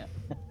 Nothing?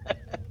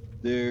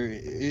 There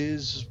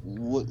is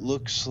what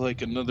looks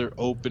like another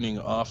opening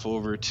off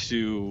over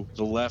to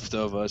the left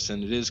of us,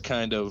 and it is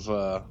kind of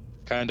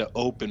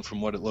open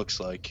from what it looks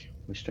like.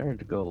 We started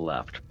to go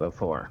left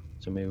before,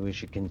 so maybe we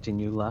should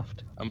continue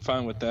left. I'm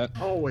fine with that.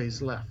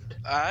 Always left.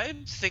 I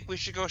think we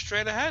should go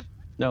straight ahead.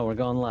 No, we're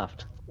going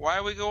left. Why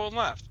are we going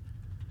left?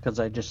 Because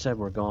I just said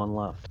we're going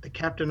left. The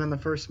captain and the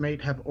first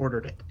mate have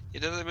ordered it.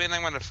 It doesn't mean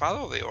I'm going to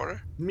follow the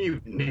order.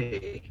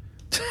 Mutiny.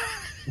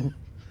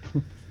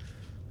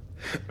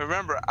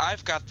 Remember,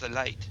 I've got the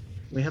light.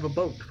 We have a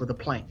boat with a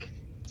plank.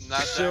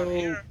 Not So- down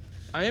here.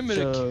 I am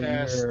going So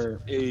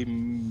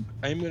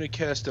to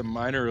cast a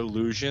minor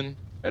illusion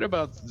right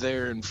about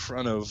there in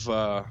front of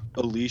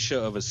Alicia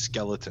of a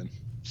skeleton.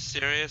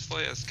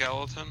 Seriously, a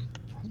skeleton?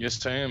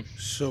 Yes, I am.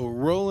 So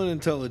roll an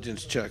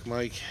intelligence check,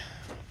 Mike.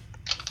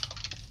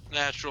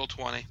 Natural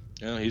 20.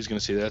 Yeah, he's gonna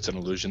see that's an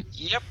illusion.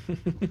 Yep.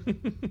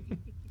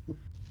 All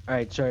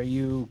right, so are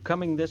you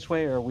coming this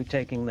way, or are we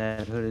taking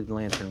that hooded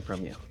lantern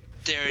from you?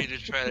 Dare you to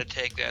try to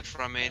take that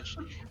from me.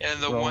 And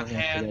in the Roll one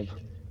hand,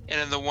 initiative.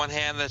 and in the one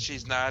hand that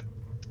she's not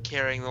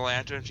carrying the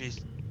lantern, she's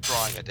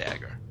drawing a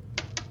dagger.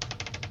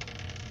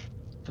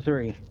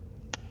 3.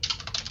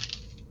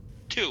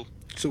 2.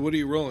 So what are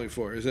you rolling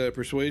for? Is that a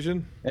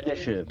persuasion?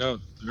 Initiative. No,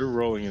 they're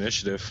rolling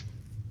initiative.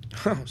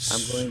 Oh, I'm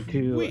going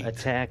to sweet.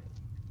 attack.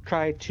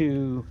 Try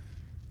to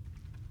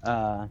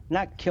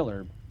not kill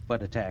her,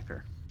 but attack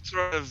her.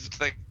 Sort of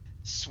like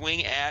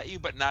swing at you,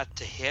 but not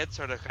to hit.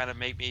 Sort of kind of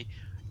make me,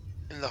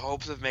 in the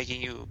hopes of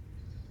making you.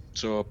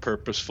 So a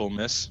purposeful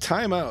miss.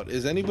 Time out.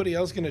 Is anybody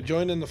else going to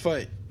join in the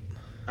fight?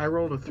 I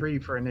rolled a 3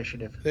 for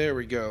initiative. There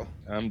we go.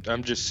 I'm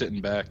just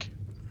sitting back.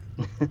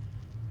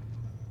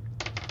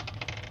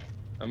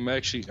 I'm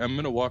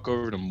gonna walk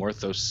over to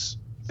Morthos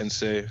and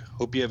say,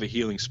 "Hope you have a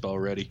healing spell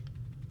ready."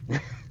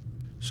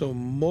 So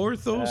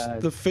Morthos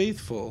the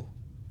Faithful,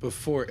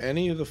 before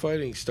any of the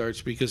fighting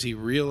starts, because he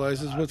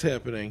realizes what's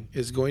happening,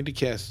 is going to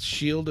cast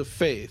Shield of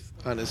Faith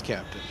on his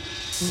captain.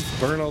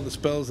 Burn all the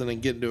spells and then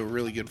get into a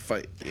really good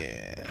fight.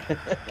 Yeah.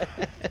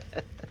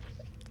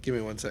 Give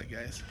me one sec,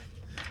 guys.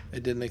 I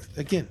didn't.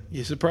 Again,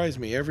 you surprise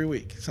me every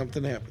week.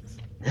 Something happens.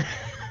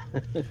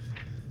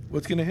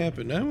 What's going to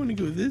happen? I want to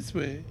go this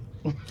way.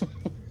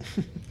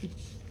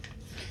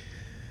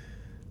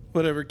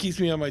 Whatever, keeps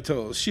me on my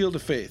toes. Shield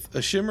of Faith.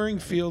 A shimmering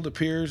field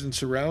appears and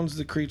surrounds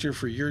the creature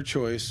for your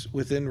choice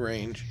within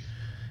range.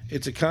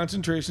 It's a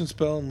concentration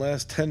spell and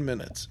lasts 10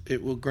 minutes.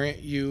 It will grant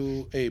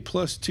you a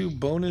 +2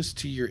 bonus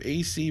to your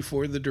AC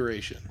for the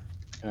duration.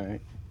 All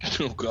right.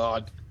 Oh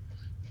God.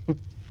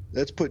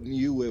 That's putting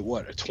you at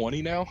what, a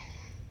 20 now?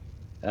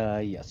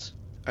 Yes.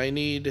 I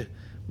need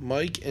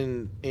Mike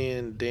and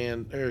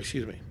Dan, or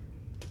excuse me.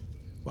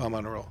 Well, I'm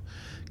on a roll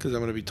because I'm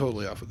going to be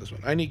totally off with this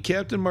one. I need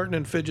Captain Martin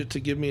and Fidget to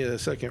give me a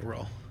second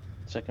roll.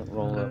 Second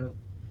roll up.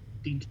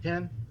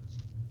 D10.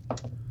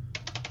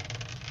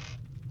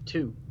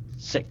 2.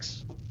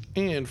 6.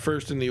 And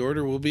first in the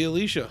order will be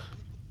Alicia.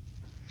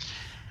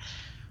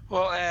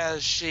 Well,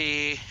 as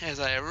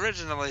I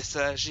originally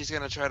said, she's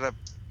gonna try to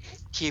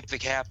keep the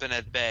captain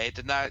at bay,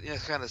 to not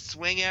kind of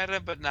swing at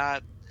him, but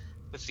not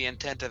with the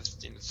intent of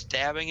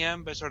stabbing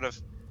him, but sort of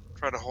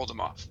try to hold him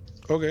off.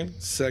 Okay.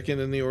 Second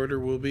in the order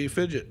will be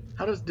Fidget.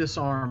 How does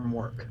disarm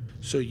work?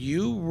 So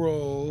you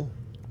roll.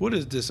 What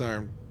is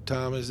disarm,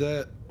 Tom? Is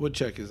that what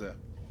check is that?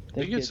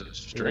 I think it's a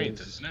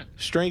strength, isn't it?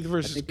 Strength I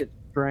versus think it's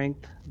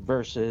strength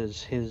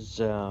versus his.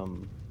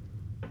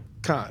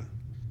 con.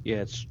 Yeah,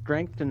 it's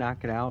strength to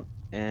knock it out,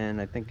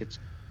 and I think it's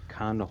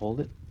con to hold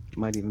it.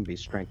 Might even be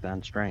strength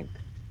on strength.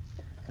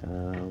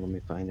 Let me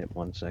find it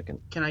 1 second.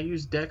 Can I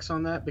use Dex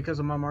on that because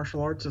of my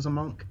martial arts as a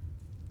monk?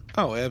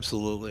 Oh,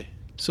 absolutely.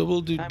 So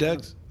we'll do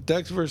I'm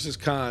Dex versus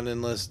con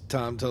unless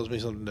Tom tells me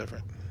something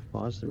different.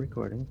 Pause the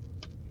recording.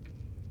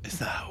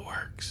 It's not how it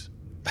works.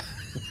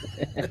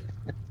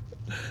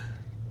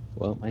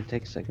 Well, it might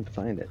take a second to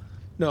find it.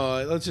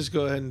 No, let's just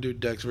go ahead and do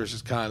Dex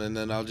versus con, and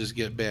then I'll just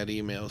get bad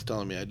emails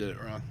telling me I did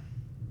it wrong.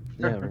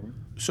 Yeah, right.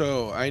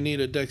 So I need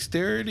a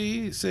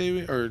dexterity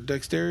saving or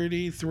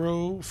dexterity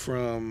throw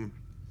from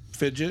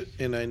Fidget,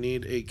 and I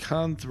need a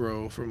con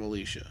throw from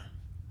Alicia.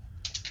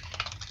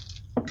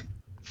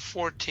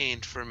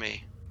 14 for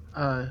me.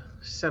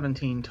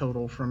 17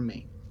 total from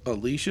me.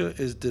 Alicia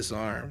is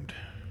disarmed.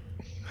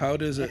 How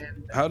does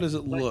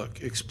it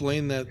look?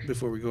 Explain that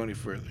before we go any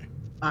further.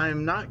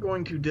 I'm not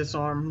going to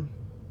disarm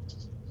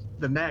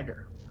the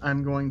Nagger.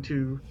 I'm going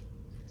to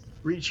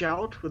reach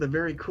out with a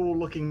very cool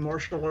looking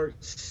martial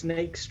arts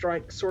snake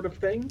strike sort of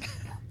thing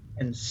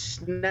and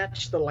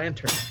snatch the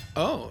lantern.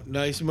 Oh,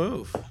 nice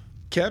move.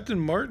 Captain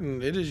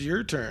Martin, it is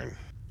your turn.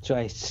 So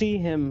I see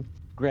him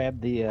grab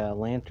the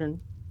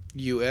lantern.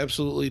 You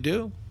absolutely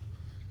do.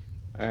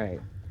 All right.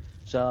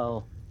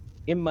 So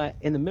in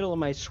the middle of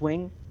my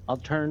swing, I'll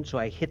turn so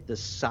I hit the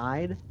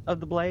side of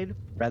the blade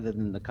rather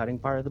than the cutting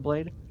part of the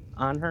blade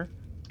on her.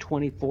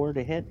 24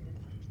 to hit.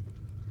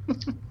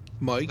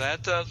 Mike,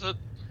 That does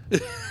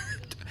it.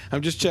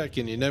 I'm just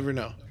checking. You never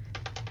know.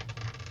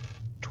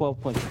 12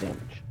 points of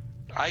damage.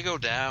 I go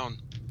down.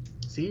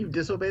 See, you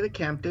disobey the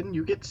captain,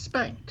 you get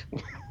spanked.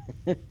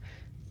 But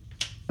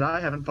I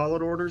haven't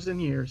followed orders in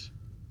years.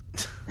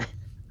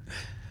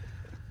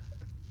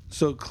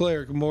 So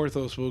Cleric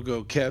Morthos will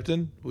go,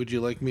 Captain, would you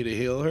like me to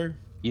heal her?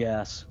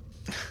 Yes.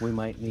 We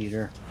might need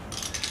her.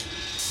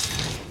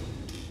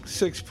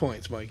 6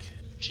 points, Mike.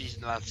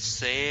 She's not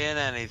saying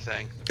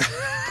anything.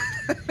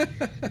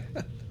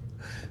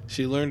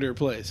 She learned her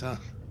place, huh?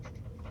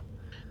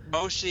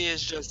 Moshi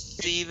is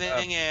just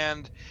seething,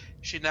 and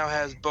she now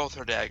has both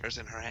her daggers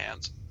in her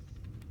hands.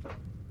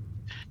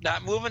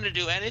 Not moving to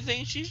do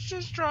anything, she's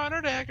just drawing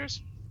her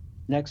daggers.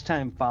 Next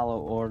time,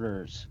 follow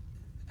orders.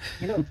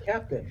 You know,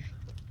 Captain,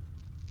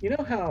 you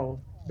know how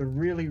the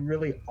really,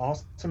 really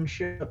awesome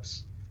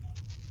ships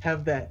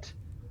have that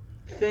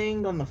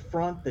thing on the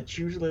front that's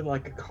usually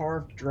like a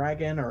carved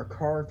dragon or a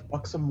carved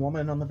buxom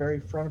woman on the very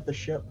front of the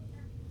ship?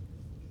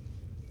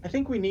 I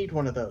think we need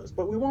one of those,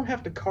 but we won't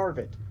have to carve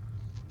it.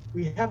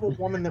 We have a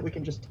woman that we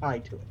can just tie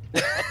to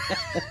it.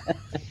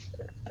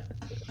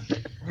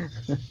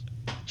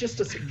 Just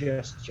a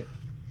suggestion.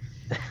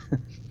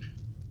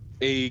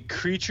 A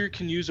creature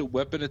can use a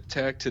weapon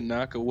attack to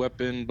knock a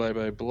weapon, blah,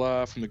 blah,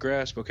 blah, from the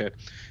grasp. Okay.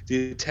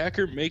 The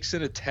attacker makes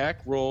an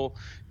attack roll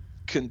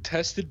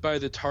contested by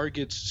the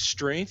target's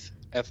strength,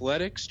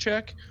 athletics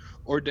check,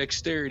 or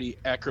dexterity,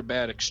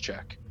 acrobatics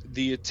check.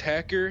 The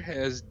attacker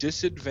has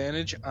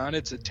disadvantage on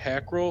its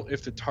attack roll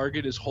if the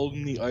target is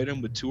holding the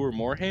item with 2 or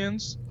more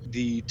hands.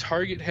 The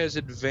target has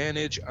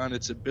advantage on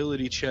its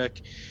ability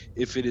check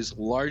if it is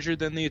larger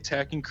than the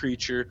attacking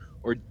creature,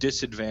 or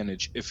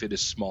disadvantage if it is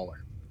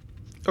smaller.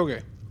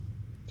 Okay,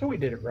 So we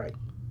did it right.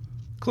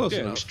 close Yeah,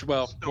 enough.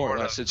 well, more or Sort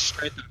of. less. It's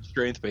strength on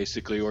strength,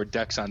 basically, or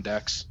dex on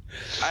dex.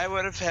 I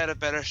would have had a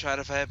better shot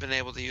if I had been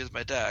able to use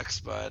my dex,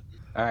 but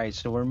All right,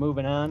 so we're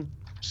moving on,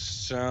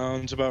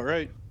 Sounds about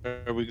right.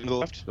 Are we going to the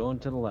left? going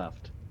to the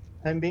left.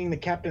 I'm being the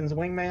captain's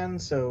wingman,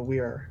 so we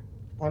are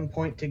on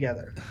point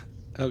together.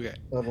 Okay,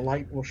 So the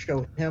light will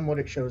show him what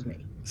it shows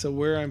me. so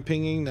where I'm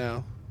pinging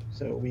now,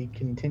 So we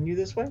continue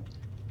this way?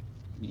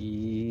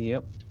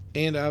 Yep.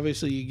 and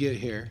obviously you get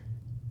here,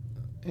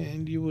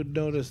 and you would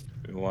notice.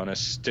 We want to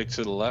stick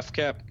to the left,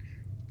 Cap,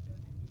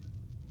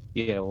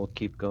 Yeah, we'll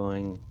keep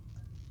going.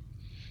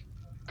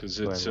 because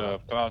it's Right,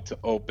 left. about to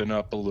open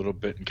up a little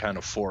bit and kind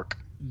of fork.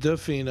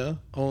 Dafina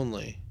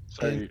only.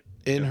 Sorry.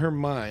 In her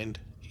mind,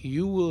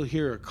 you will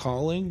hear a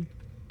calling,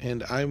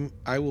 and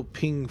I will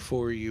ping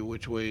for you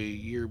which way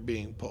you're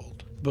being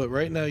pulled. But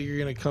right now you're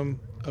gonna come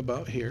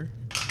about here.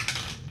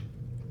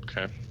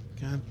 Okay.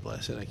 God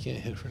bless it, I can't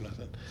hit for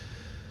nothing.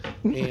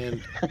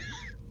 And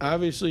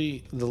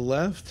obviously the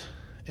left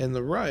and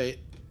the right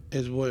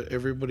is what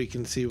everybody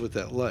can see with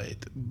that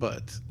light,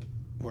 but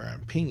where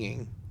I'm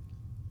pinging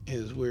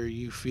is where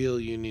you feel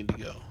you need to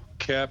go.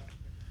 Cap,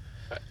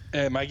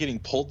 am I getting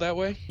pulled that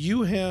way?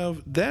 You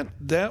have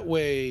that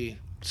way.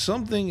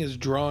 Something is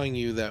drawing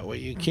you that way.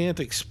 You can't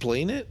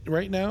explain it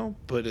right now,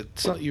 but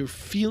it's not, you're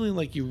feeling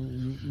like you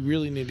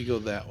really need to go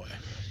that way.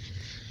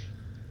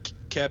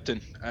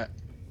 Captain,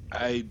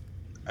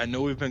 I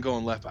know we've been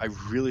going left. I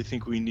really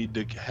think we need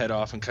to head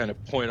off and kind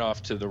of point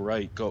off to the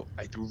right.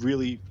 I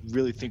really,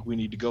 really think we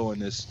need to go in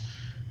this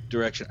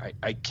direction.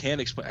 I can't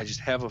explain. I just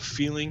have a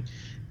feeling,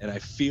 and I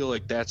feel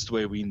like that's the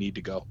way we need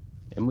to go.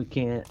 And we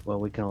can't, well,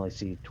 we can only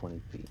see 20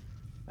 feet.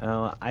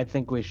 I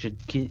think we should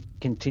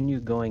continue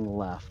going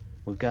left.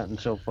 We've gotten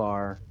so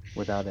far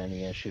without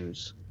any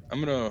issues.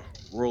 I'm going to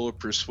roll a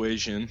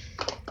persuasion,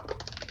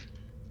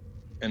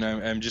 and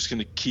I'm just going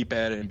to keep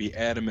at it and be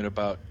adamant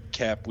about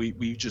Cap. We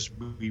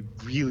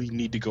really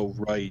need to go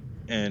right.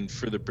 And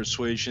for the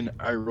persuasion,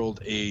 I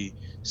rolled a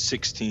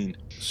 16.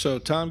 So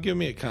Tom, give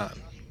me a con.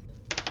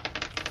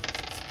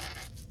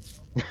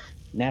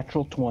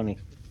 Natural 20.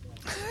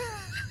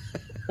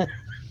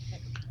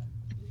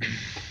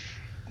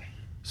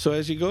 So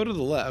as you go to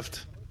the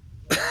left,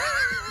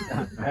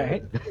 All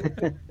right.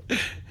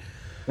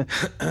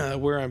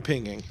 where I'm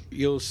pinging,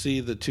 you'll see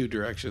the two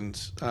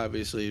directions.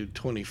 Obviously,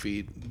 20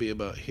 feet be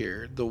about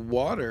here. The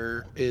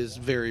water is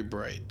very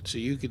bright, so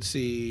you could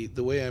see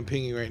the way I'm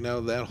pinging right now.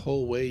 That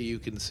whole way you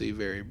can see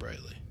very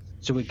brightly.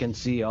 So we can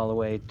see all the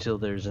way till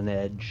there's an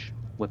edge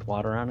with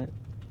water on it?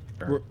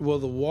 Sure. Well,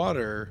 the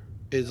water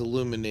is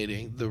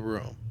illuminating the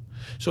room.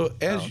 So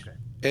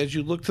as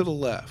you look to the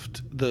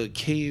left, the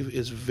cave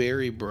is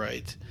very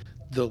bright.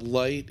 The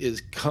light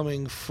is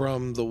coming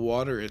from the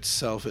water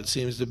itself. It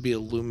seems to be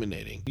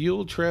illuminating.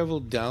 You'll travel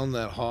down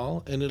that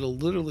hall, and it'll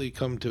literally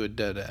come to a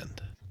dead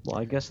end. Well,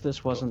 I guess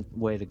this wasn't the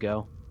way to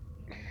go.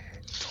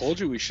 Told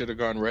you we should have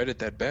gone right at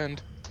that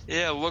bend.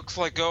 yeah, looks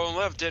like going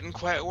left didn't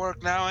quite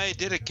work now, eh?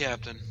 Did it,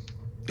 Captain?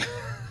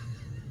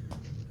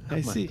 I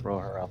I'm gonna see. throw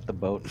her off the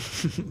boat.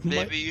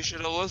 Maybe you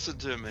should have listened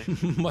to me.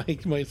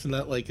 Mike might's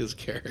not like his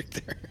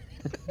character.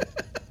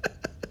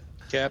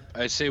 Cap,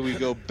 I say we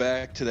go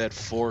back to that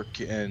fork,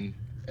 and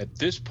at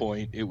this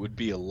point, it would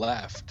be a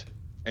left,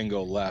 and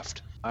go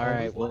left. All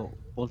right,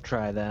 we'll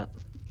try that.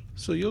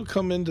 So you'll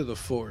come into the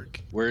fork.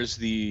 Where's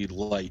the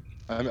light?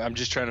 I'm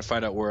just trying to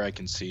find out where I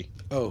can see.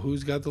 Oh,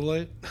 who's got the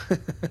light?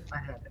 I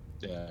have it.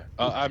 Yeah,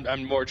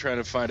 I'm more trying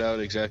to find out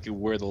exactly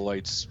where the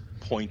light's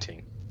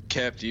pointing.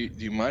 Cap, do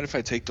you mind if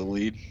I take the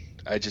lead?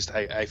 I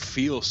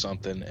feel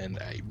something, and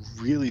I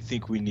really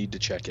think we need to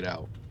check it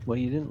out. Well,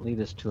 you didn't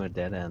lead us to a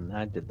dead end.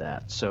 I did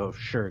that. So,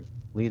 sure,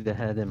 lead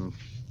ahead and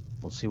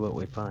we'll see what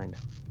we find.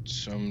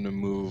 So I'm gonna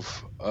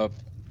move up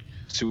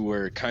to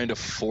where it kind of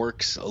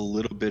forks a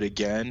little bit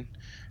again,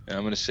 and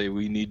I'm gonna say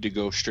we need to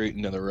go straight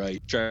into the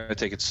right. Trying to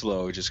take it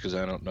slow, just because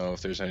I don't know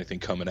if there's anything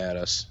coming at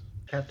us.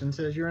 Captain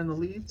says you're in the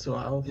lead, so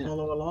I'll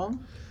follow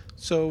along.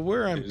 So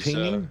where I'm Is,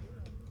 pinging,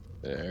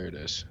 There it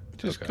is.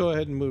 just Okay. go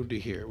ahead and move to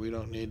here. We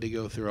don't need to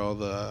go through all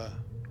the...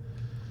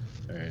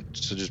 All right,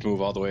 so just move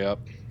all the way up.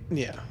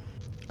 Yeah.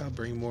 I'll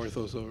bring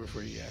Morthos over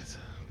for you guys.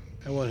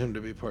 I want him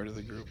to be part of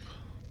the group.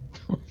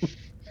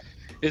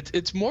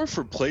 It's more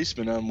for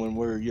placement on when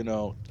we're,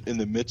 in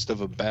the midst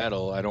of a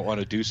battle. I don't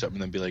want to do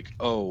something and then be like,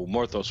 oh,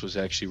 Morthos was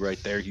actually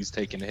right there. He's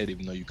taking a hit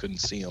even though you couldn't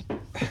see him.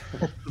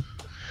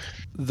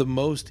 The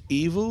most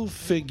evil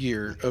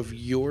figure of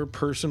your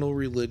personal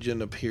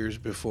religion appears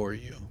before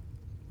you.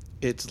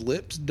 Its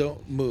lips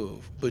don't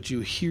move, but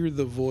you hear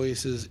the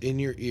voices in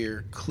your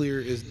ear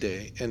clear as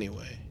day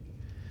anyway.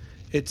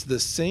 It's the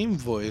same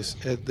voice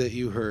that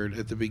you heard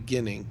at the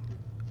beginning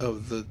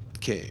of the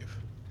cave.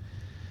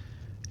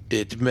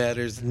 It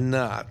matters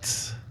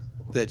not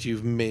that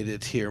you've made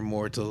it here,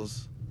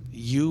 mortals.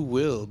 You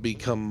will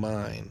become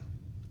mine.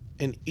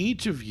 And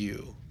each of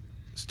you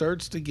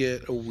starts to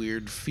get a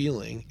weird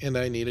feeling, and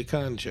I need a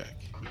con check.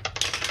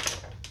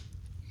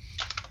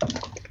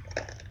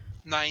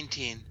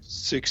 19.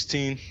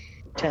 16.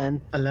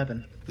 10.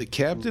 11. The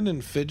captain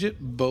and Fidget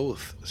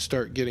both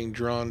start getting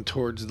drawn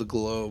towards the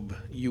globe.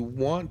 You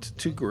want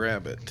to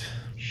grab it.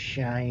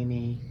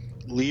 Shiny.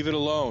 Leave it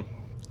alone.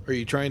 Are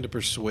you trying to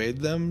persuade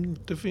them,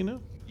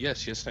 Defino?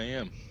 Yes, I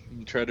am.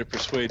 I'm trying to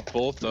persuade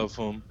both of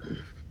them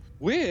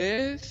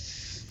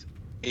with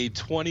a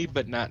 20,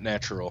 but not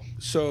natural.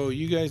 So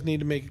you guys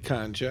need to make a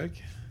con check.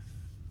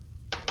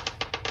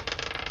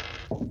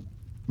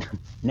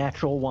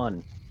 Natural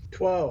 1.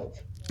 12.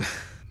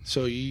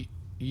 So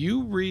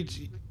you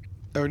reach,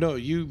 or no,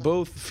 you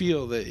both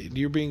feel that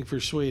you're being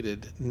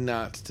persuaded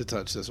not to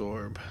touch this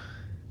orb.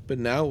 But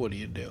now what do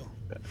you do?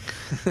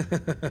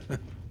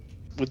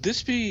 Would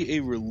this be a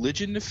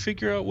religion to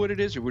figure out what it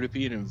is, or would it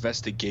be an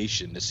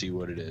investigation to see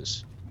what it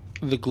is?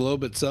 The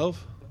globe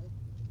itself?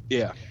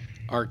 Yeah.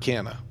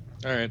 Arcana.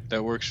 All right,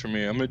 that works for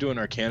me. I'm going to do an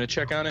Arcana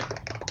check on it.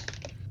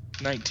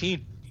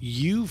 19.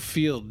 You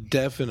feel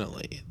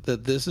definitely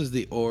that this is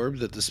the orb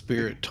that the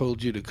spirit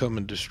told you to come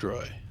and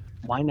destroy.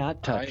 Why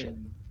not touch it?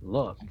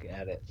 Look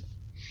at it.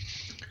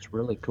 It's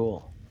really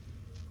cool.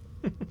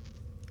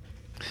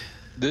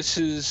 This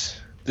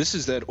is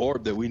that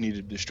orb that we need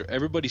to destroy.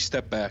 Everybody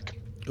step back.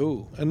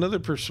 Ooh, another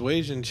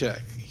persuasion check,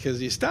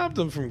 because you stopped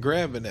them from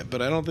grabbing it,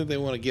 but I don't think they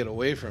want to get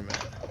away from it.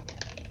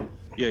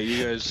 Yeah,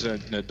 you guys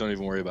don't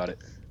even worry about it.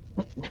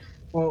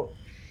 Well,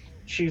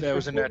 That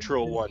was a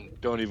natural 1.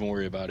 Don't even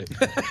worry about it.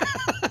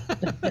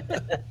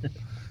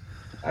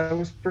 I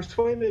was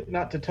persuaded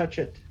not to touch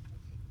it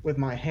with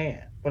my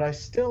hand, but I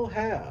still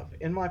have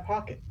in my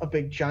pocket a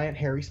big giant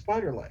hairy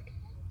spider leg.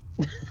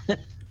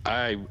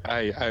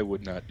 I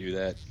would not do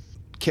that.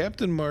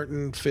 Captain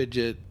Martin,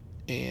 Fidget,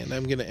 and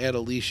I'm going to add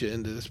Alicia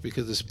into this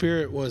because the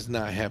spirit was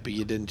not happy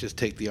you didn't just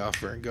take the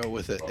offer and go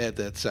with it at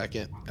that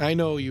second. I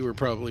know you were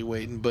probably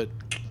waiting, but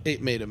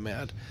it made him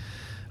mad.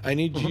 I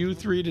need you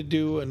three to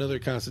do another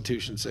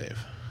Constitution save.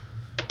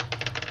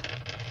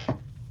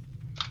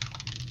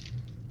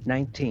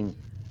 19.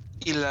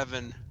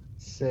 11.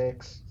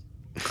 6.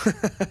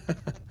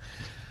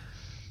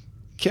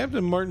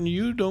 Captain Martin,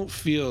 you don't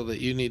feel that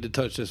you need to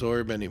touch this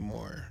orb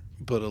anymore,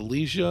 but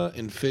Alicia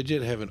and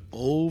Fidget have an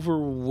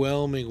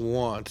overwhelming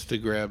want to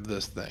grab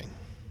this thing.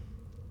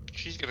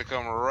 She's going to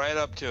come right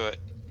up to it.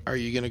 Are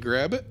you going to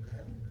grab it?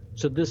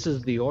 So this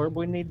is the orb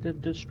we need to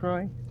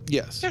destroy?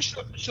 Yes. Yeah,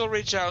 she'll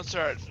reach out and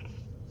start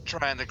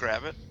trying to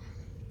grab it.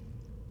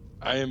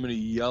 I am going to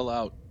yell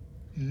out,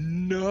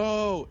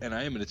 no! And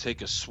I am going to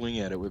take a swing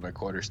at it with my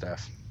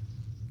quarterstaff.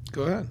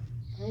 Go ahead.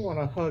 I want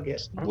to hug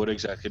it. What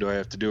exactly do I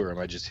have to do, or am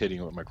I just hitting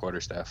it with my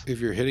quarterstaff? If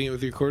you're hitting it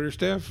with your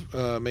quarterstaff,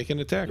 make an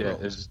attack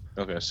roll.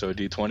 Okay, so a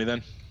D20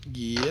 then?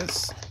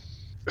 Yes.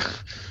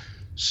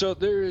 So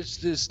there is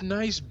this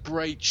nice,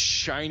 bright,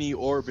 shiny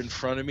orb in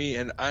front of me,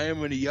 and I am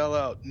going to yell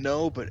out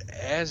no, but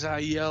as I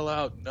yell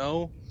out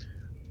no,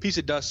 a piece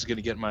of dust is going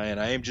to get in my hand.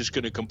 I am just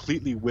going to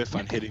completely whiff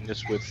on hitting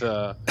this with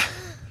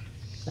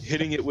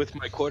hitting it with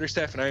my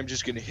quarterstaff, and I am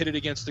just going to hit it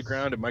against the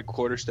ground, and my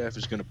quarterstaff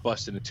is going to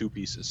bust into 2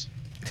 pieces.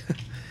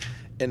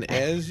 And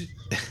as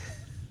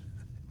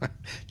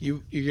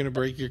you're going to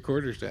break your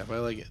quarterstaff, I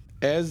like it.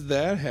 As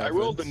that happens, I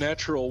rolled a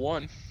natural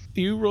 1.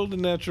 You rolled a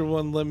natural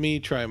 1. Let me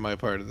try my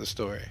part of the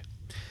story.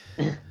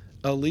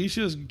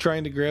 Alicia's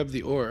trying to grab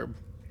the orb.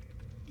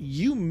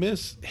 You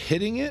miss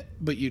hitting it,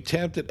 but you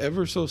tapped it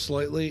ever so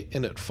slightly,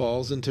 and it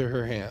falls into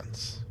her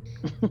hands.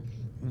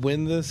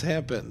 When this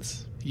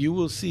happens, you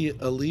will see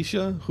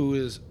Alicia, who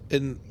is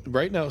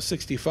right now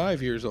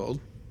 65 years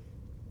old,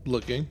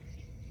 looking.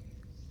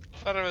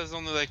 I thought it was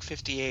only like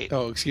 58.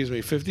 Oh, excuse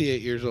me,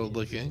 58 years old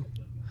looking.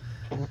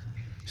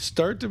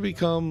 Start to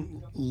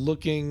become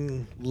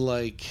looking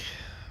like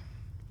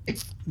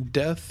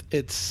death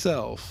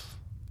itself.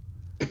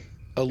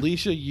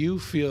 Alicia, you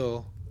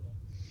feel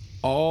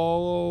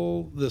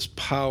all this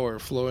power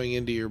flowing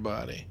into your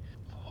body.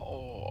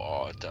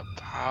 Oh, the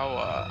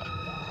power.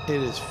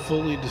 It is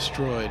fully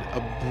destroyed. A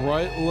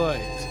bright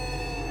light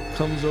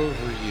comes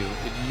over you,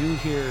 and you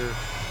hear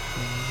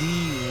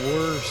the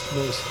worst,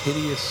 most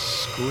hideous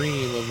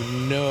scream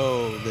of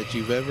no that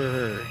you've ever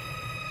heard.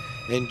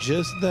 And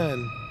just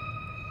then,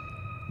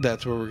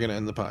 that's where we're going to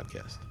end the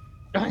podcast.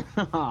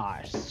 Ah,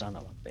 son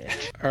of a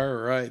bitch. All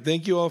right.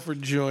 Thank you all for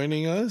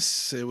joining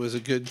us. It was a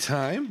good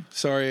time.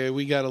 Sorry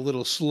we got a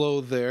little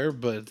slow there,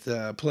 but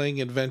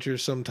playing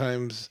adventures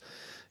sometimes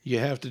You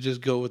have to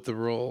just go with the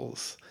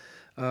roles.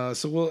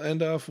 So we'll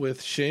end off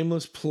with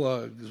shameless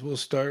plugs. We'll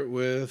start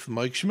with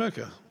Mike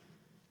Schmecka.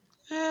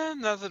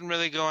 Nothing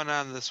really going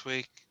on this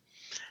week.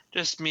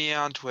 Just me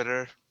on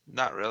Twitter.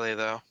 Not really,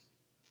 though.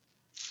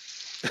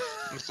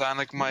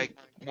 Sonic Mike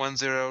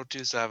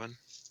 1027.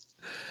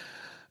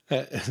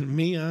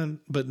 Me on,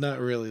 but not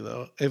really,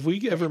 though. If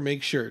we ever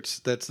make shirts,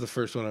 that's the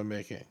first one I'm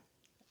making.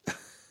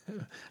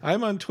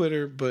 I'm on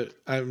Twitter, but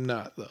I'm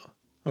not, though.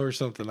 Or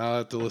something. I'll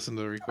have to listen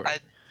to the recording.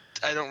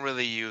 I don't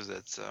really use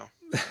it, so.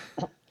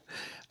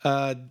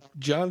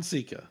 John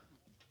Sika.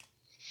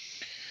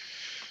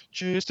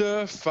 Just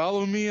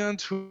follow me on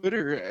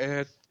Twitter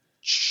at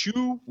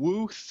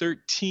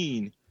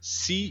ChooWoo13.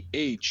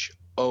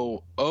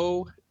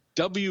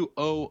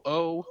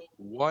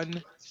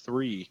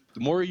 CHOOWOO13. The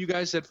more you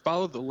guys that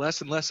follow, the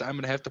less and less I'm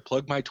going to have to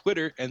plug my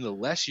Twitter, and the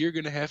less you're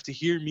going to have to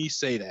hear me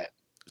say that.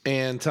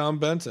 And Tom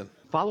Benson.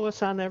 Follow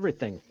us on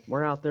everything.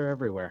 We're out there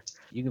everywhere.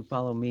 You can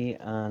follow me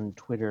on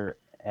Twitter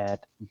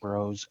at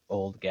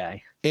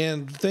BrosOldGuy.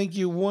 And thank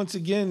you once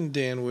again,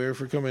 Dan Weir,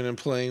 for coming and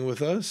playing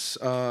with us.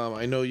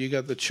 I know you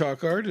got the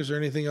chalk art. Is there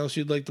anything else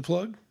you'd like to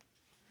plug?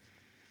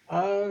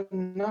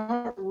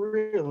 Not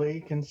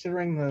really.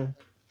 Considering the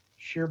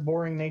sheer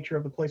boring nature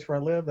of the place where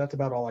I live, that's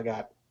about all I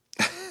got.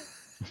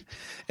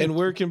 And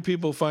where can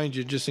people find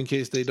you, just in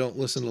case they don't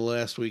listen to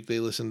last time they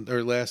listened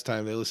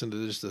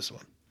to just this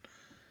one?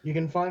 You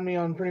can find me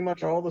on pretty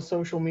much all the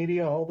social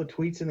media, all the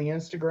tweets and the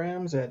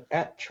Instagrams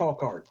at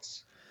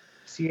ChalkArts.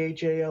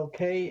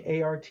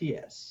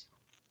 ChalkArts.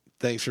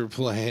 Thanks for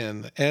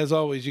playing. As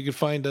always, you can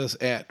find us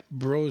at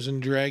Bros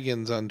and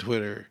Dragons on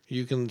Twitter.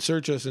 You can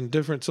search us in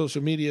different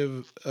social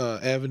media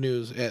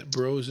avenues at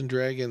Bros and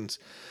Dragons.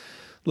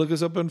 Look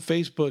us up on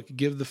Facebook.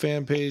 Give the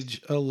fan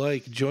page a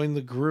like. Join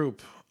the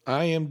group.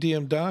 I am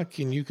DM Doc,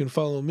 and you can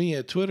follow me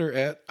at Twitter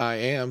at I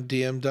am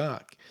DM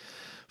Doc.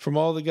 From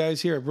all the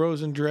guys here at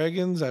Bros and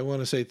Dragons, I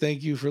want to say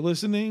thank you for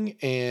listening,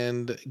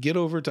 and get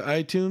over to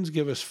iTunes.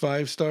 Give us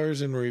 5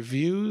 stars and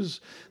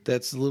reviews.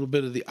 That's a little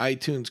bit of the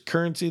iTunes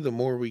currency. The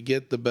more we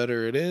get, the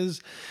better it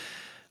is.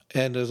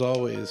 And as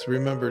always,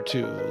 remember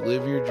to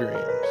live your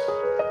dreams.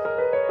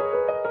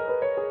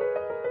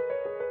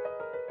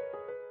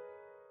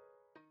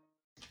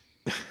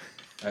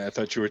 I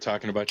thought you were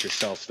talking about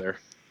yourself there.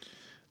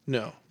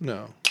 No.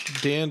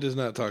 Dan does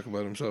not talk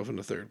about himself in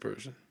the third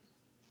person.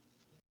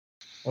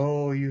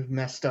 Oh, you've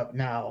messed up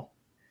now.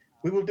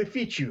 We will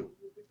defeat you,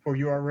 for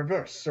you are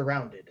reverse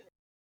surrounded.